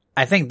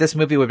 I think this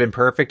movie would have been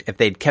perfect if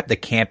they'd kept the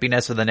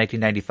campiness of the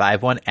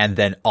 1995 one and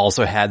then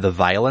also had the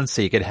violence,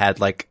 so you could have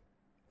like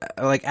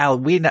Al,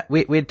 we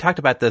had talked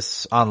about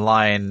this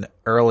online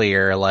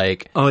earlier,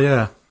 oh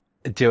yeah,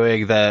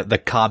 doing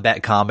the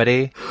combat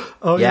comedy.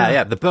 Oh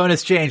yeah. The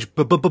bonus change,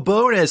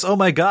 bonus. Oh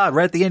my God,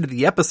 right at the end of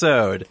the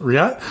episode.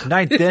 Yeah.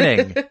 Ninth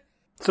inning.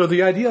 So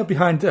the idea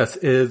behind this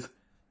is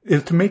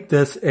to make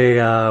this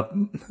a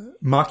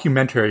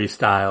mockumentary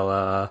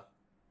style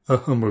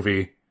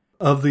movie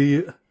of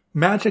the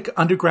Magic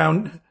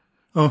Underground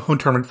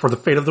tournament for the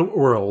fate of the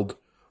world,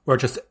 where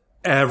just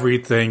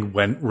everything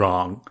went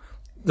wrong.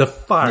 The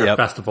Fire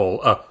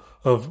Festival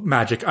of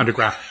Magic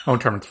Underground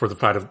tournaments for the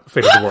fate of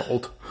the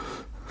world.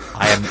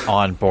 I am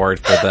on board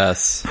for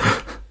this.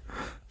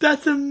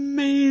 That's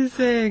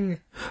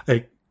amazing.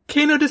 Like,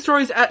 Kano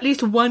destroys at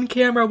least one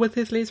camera with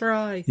his laser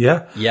eye.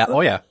 Yeah. Yeah.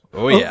 Oh yeah.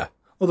 Oh yeah.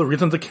 Well, the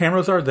reason the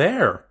cameras are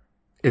there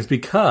is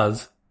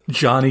because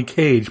Johnny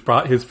Cage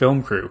brought his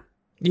film crew.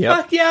 Yep.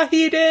 Fuck yeah,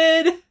 he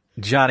did.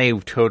 Johnny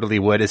totally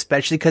would,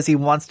 especially because he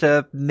wants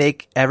to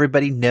make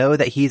everybody know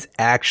that he's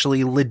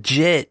actually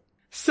legit.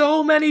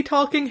 So many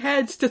talking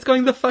heads just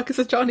going, the fuck is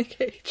a Johnny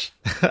Cage?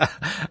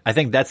 I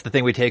think that's the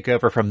thing we take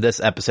over from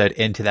this episode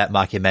into that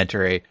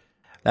mockumentary.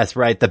 That's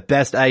right. The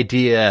best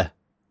idea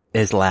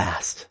is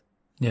last.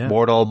 Yeah.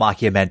 Mortal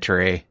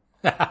mockumentary.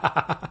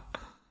 I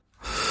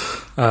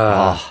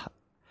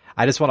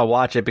just want to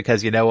watch it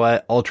because you know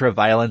what? Ultra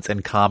violence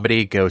and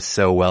comedy go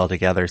so well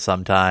together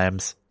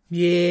sometimes.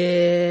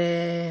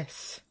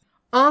 Yes.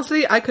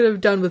 Honestly, I could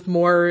have done with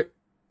more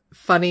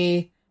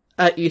funny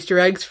Easter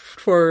eggs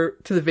to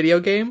the video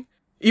game.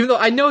 Even though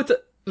I know it's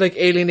like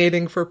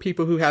alienating for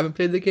people who haven't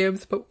played the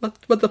games, but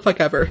what the fuck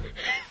ever.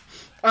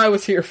 I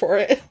was here for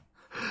it.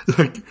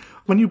 Like,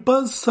 when you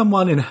buzz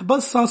someone in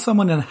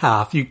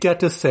half, you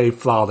get to say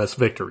flawless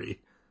victory.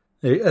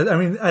 I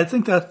mean, I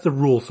think that's the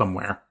rule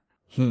somewhere.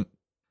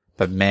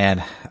 But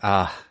man,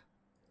 I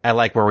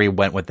like where we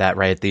went with that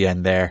right at the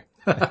end there.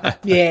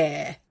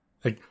 Yeah.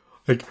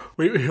 Like,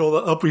 wait,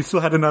 hold up, we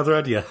still had another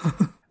idea.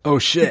 Oh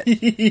shit.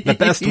 The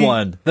best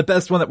one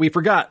that we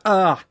forgot.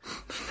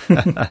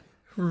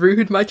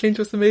 Rude, my change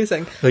was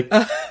amazing. Fair.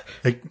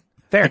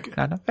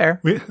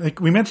 Fair.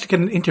 We managed to get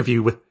an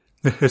interview with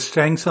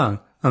Shang Tsung,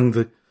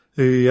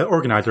 the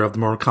organizer of the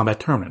Mortal Kombat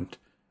tournament.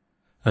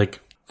 Like,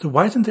 so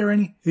why isn't there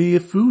any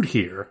food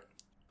here?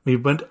 We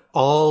went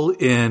all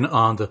in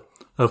on the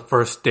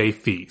first day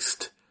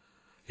feast.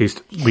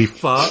 We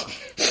fought,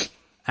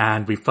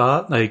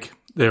 like,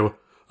 there would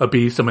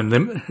be some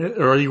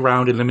early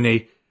round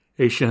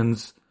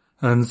eliminations,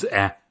 and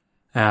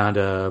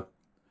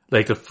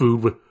like the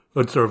food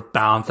would sort of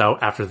balance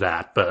out after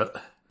that, but...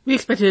 We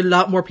expected a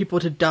lot more people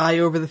to die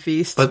over the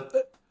feast. But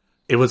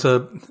it was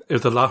a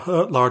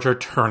lot larger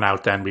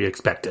turnout than we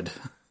expected.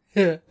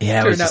 Yeah,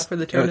 turnout for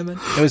the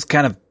tournament. It was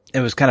kind of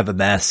a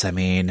mess. I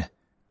mean,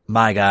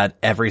 my God,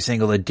 every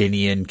single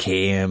Edenian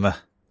came.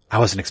 I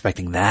wasn't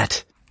expecting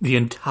that. The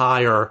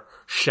entire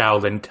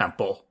Shaolin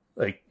Temple,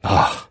 like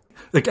I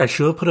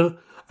should have put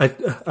I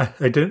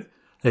didn't,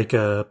 like,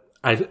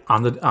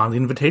 on the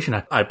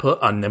invitation, I put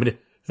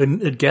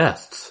unlimited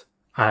guests.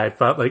 I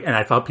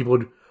thought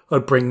people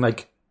would bring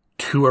like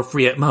 2 or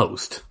 3 at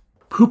most.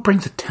 Who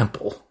brings a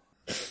temple?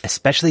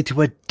 Especially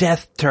to a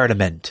death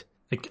tournament.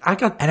 Like,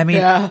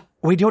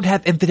 we don't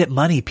have infinite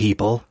money,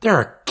 people. There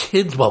are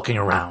kids walking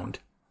around.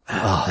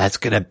 Oh, that's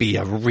gonna be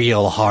a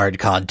real hard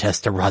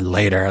contest to run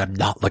later. I'm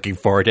not looking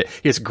forward to it.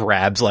 He just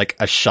grabs like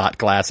a shot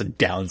glass and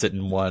downs it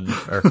in one.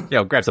 Or,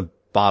 grabs a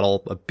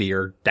bottle of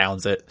beer,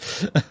 downs it.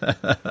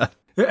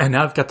 And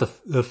now I've got the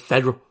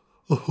federal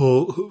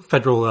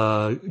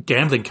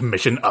gambling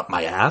commission up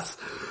my ass.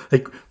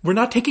 Like, we're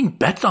not taking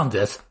bets on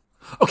this.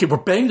 Okay, we're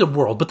betting the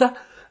world, but that...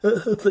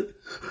 it's like...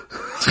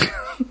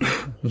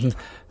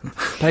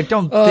 But I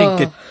don't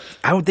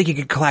think you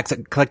could collect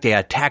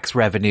a tax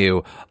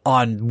revenue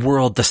on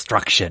world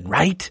destruction,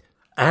 right?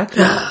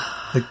 Actually,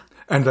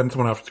 and then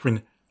someone off the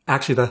screen.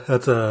 Actually,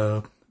 that's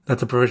a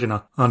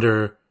provision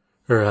under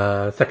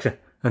section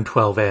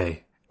 12A.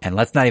 And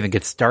let's not even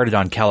get started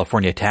on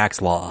California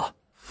tax law.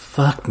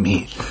 Fuck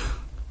me.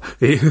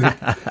 We're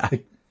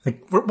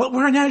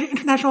in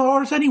international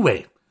waters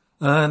anyway.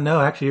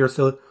 No, actually, you're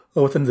still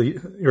within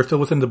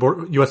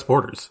the U.S.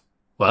 borders.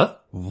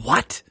 What?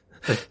 What?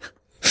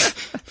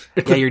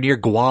 Yeah, you're near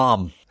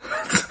Guam.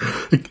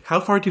 How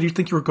far did you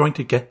think you were going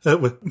to get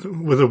with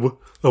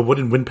a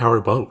wooden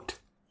wind-powered boat?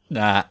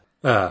 Nah.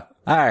 All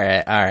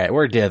right.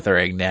 We're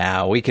dithering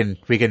now. We can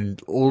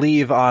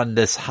leave on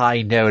this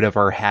high note of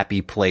our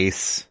happy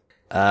place.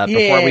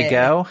 Before we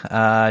go,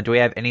 do we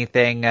have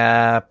anything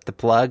to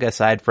plug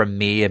aside from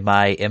me and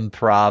my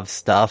improv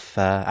stuff?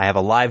 I have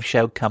a live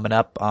show coming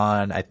up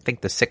on, I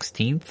think, the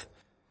 16th.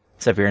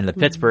 So if you're in the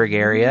Pittsburgh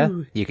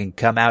area, you can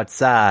come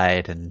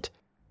outside and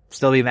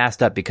still be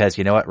masked up because,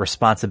 you know what,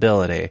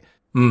 responsibility.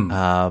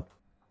 So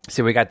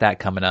we got that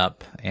coming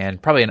up,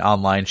 and probably an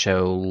online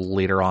show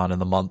later on in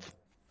the month.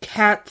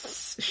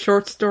 Kat's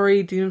short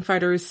story, Demon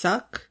Fighters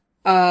Suck,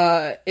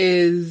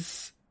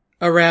 is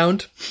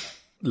around.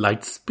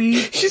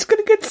 Lightspeed? She's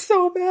gonna get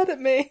so mad at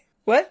me.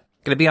 What?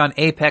 Gonna be on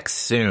Apex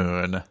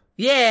soon.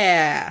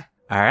 Yeah!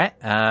 Alright,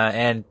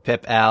 and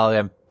Pip, Al,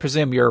 I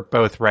presume you're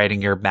both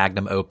writing your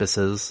magnum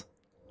opuses.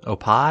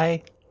 Opie?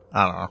 I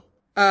don't know.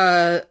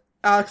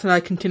 Alex and I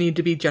continue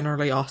to be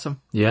generally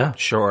awesome. Yeah.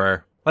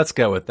 Sure. Let's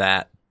go with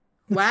that.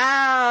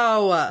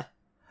 Wow!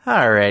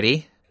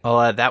 Alrighty.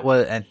 Well, that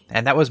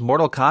was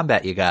Mortal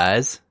Kombat, you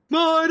guys.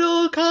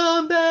 Mortal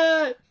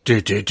Kombat!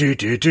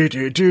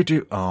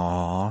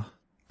 Aww.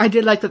 I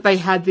did like that they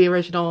had the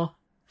original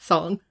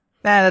song.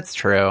 That's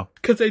true.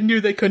 Because I knew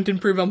they couldn't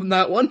improve on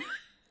that one.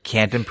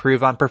 Can't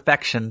improve on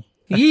perfection.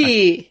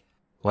 Yee!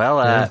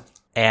 Well,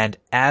 and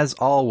as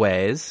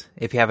always,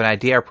 if you have an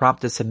idea or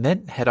prompt to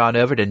submit, head on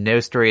over to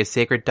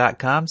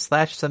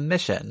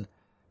nostorysacred.com/submission.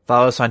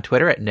 Follow us on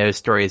Twitter at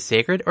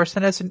nostorysacred or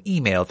send us an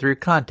email through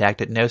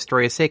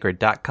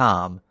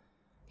contact@nostorysacred.com.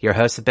 Your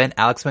hosts have been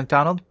Alex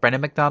McDonald,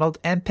 Brendan McDonald,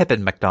 and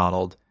Pippin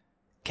McDonald.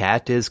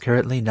 Kat is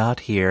currently not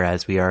here,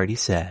 as we already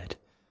said.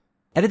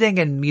 Editing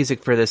and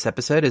music for this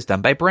episode is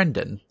done by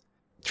Brendan.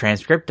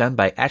 Transcript done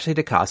by Ashley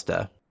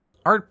DaCosta.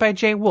 Art by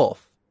Jay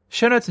Wolf.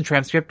 Show notes and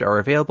transcript are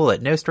available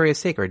at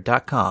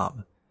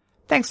nostorysacred.com.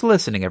 Thanks for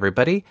listening,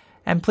 everybody,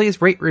 and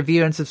please rate,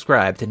 review, and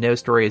subscribe to No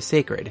Story is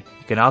Sacred.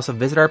 You can also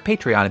visit our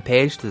Patreon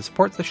page to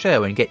support the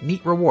show and get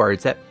neat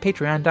rewards at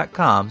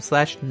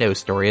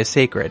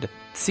patreon.com/nostoryyssacred.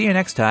 See you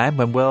next time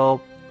when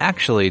we'll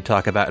actually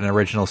talk about an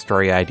original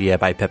story idea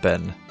by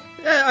Pippin.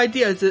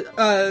 Idea is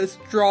a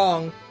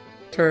strong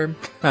term.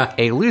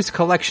 A loose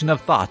collection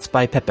of thoughts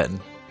by Pippin.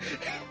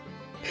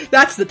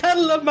 That's the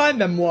title of my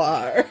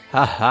memoir.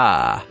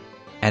 Haha.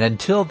 And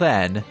until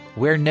then,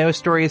 where no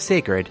story is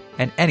sacred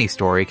and any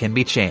story can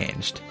be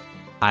changed.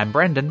 I'm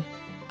Brendan.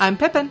 I'm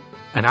Pippin.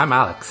 And I'm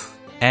Alex.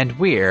 And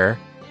we're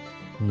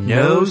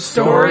No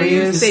Story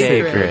is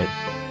Sacred.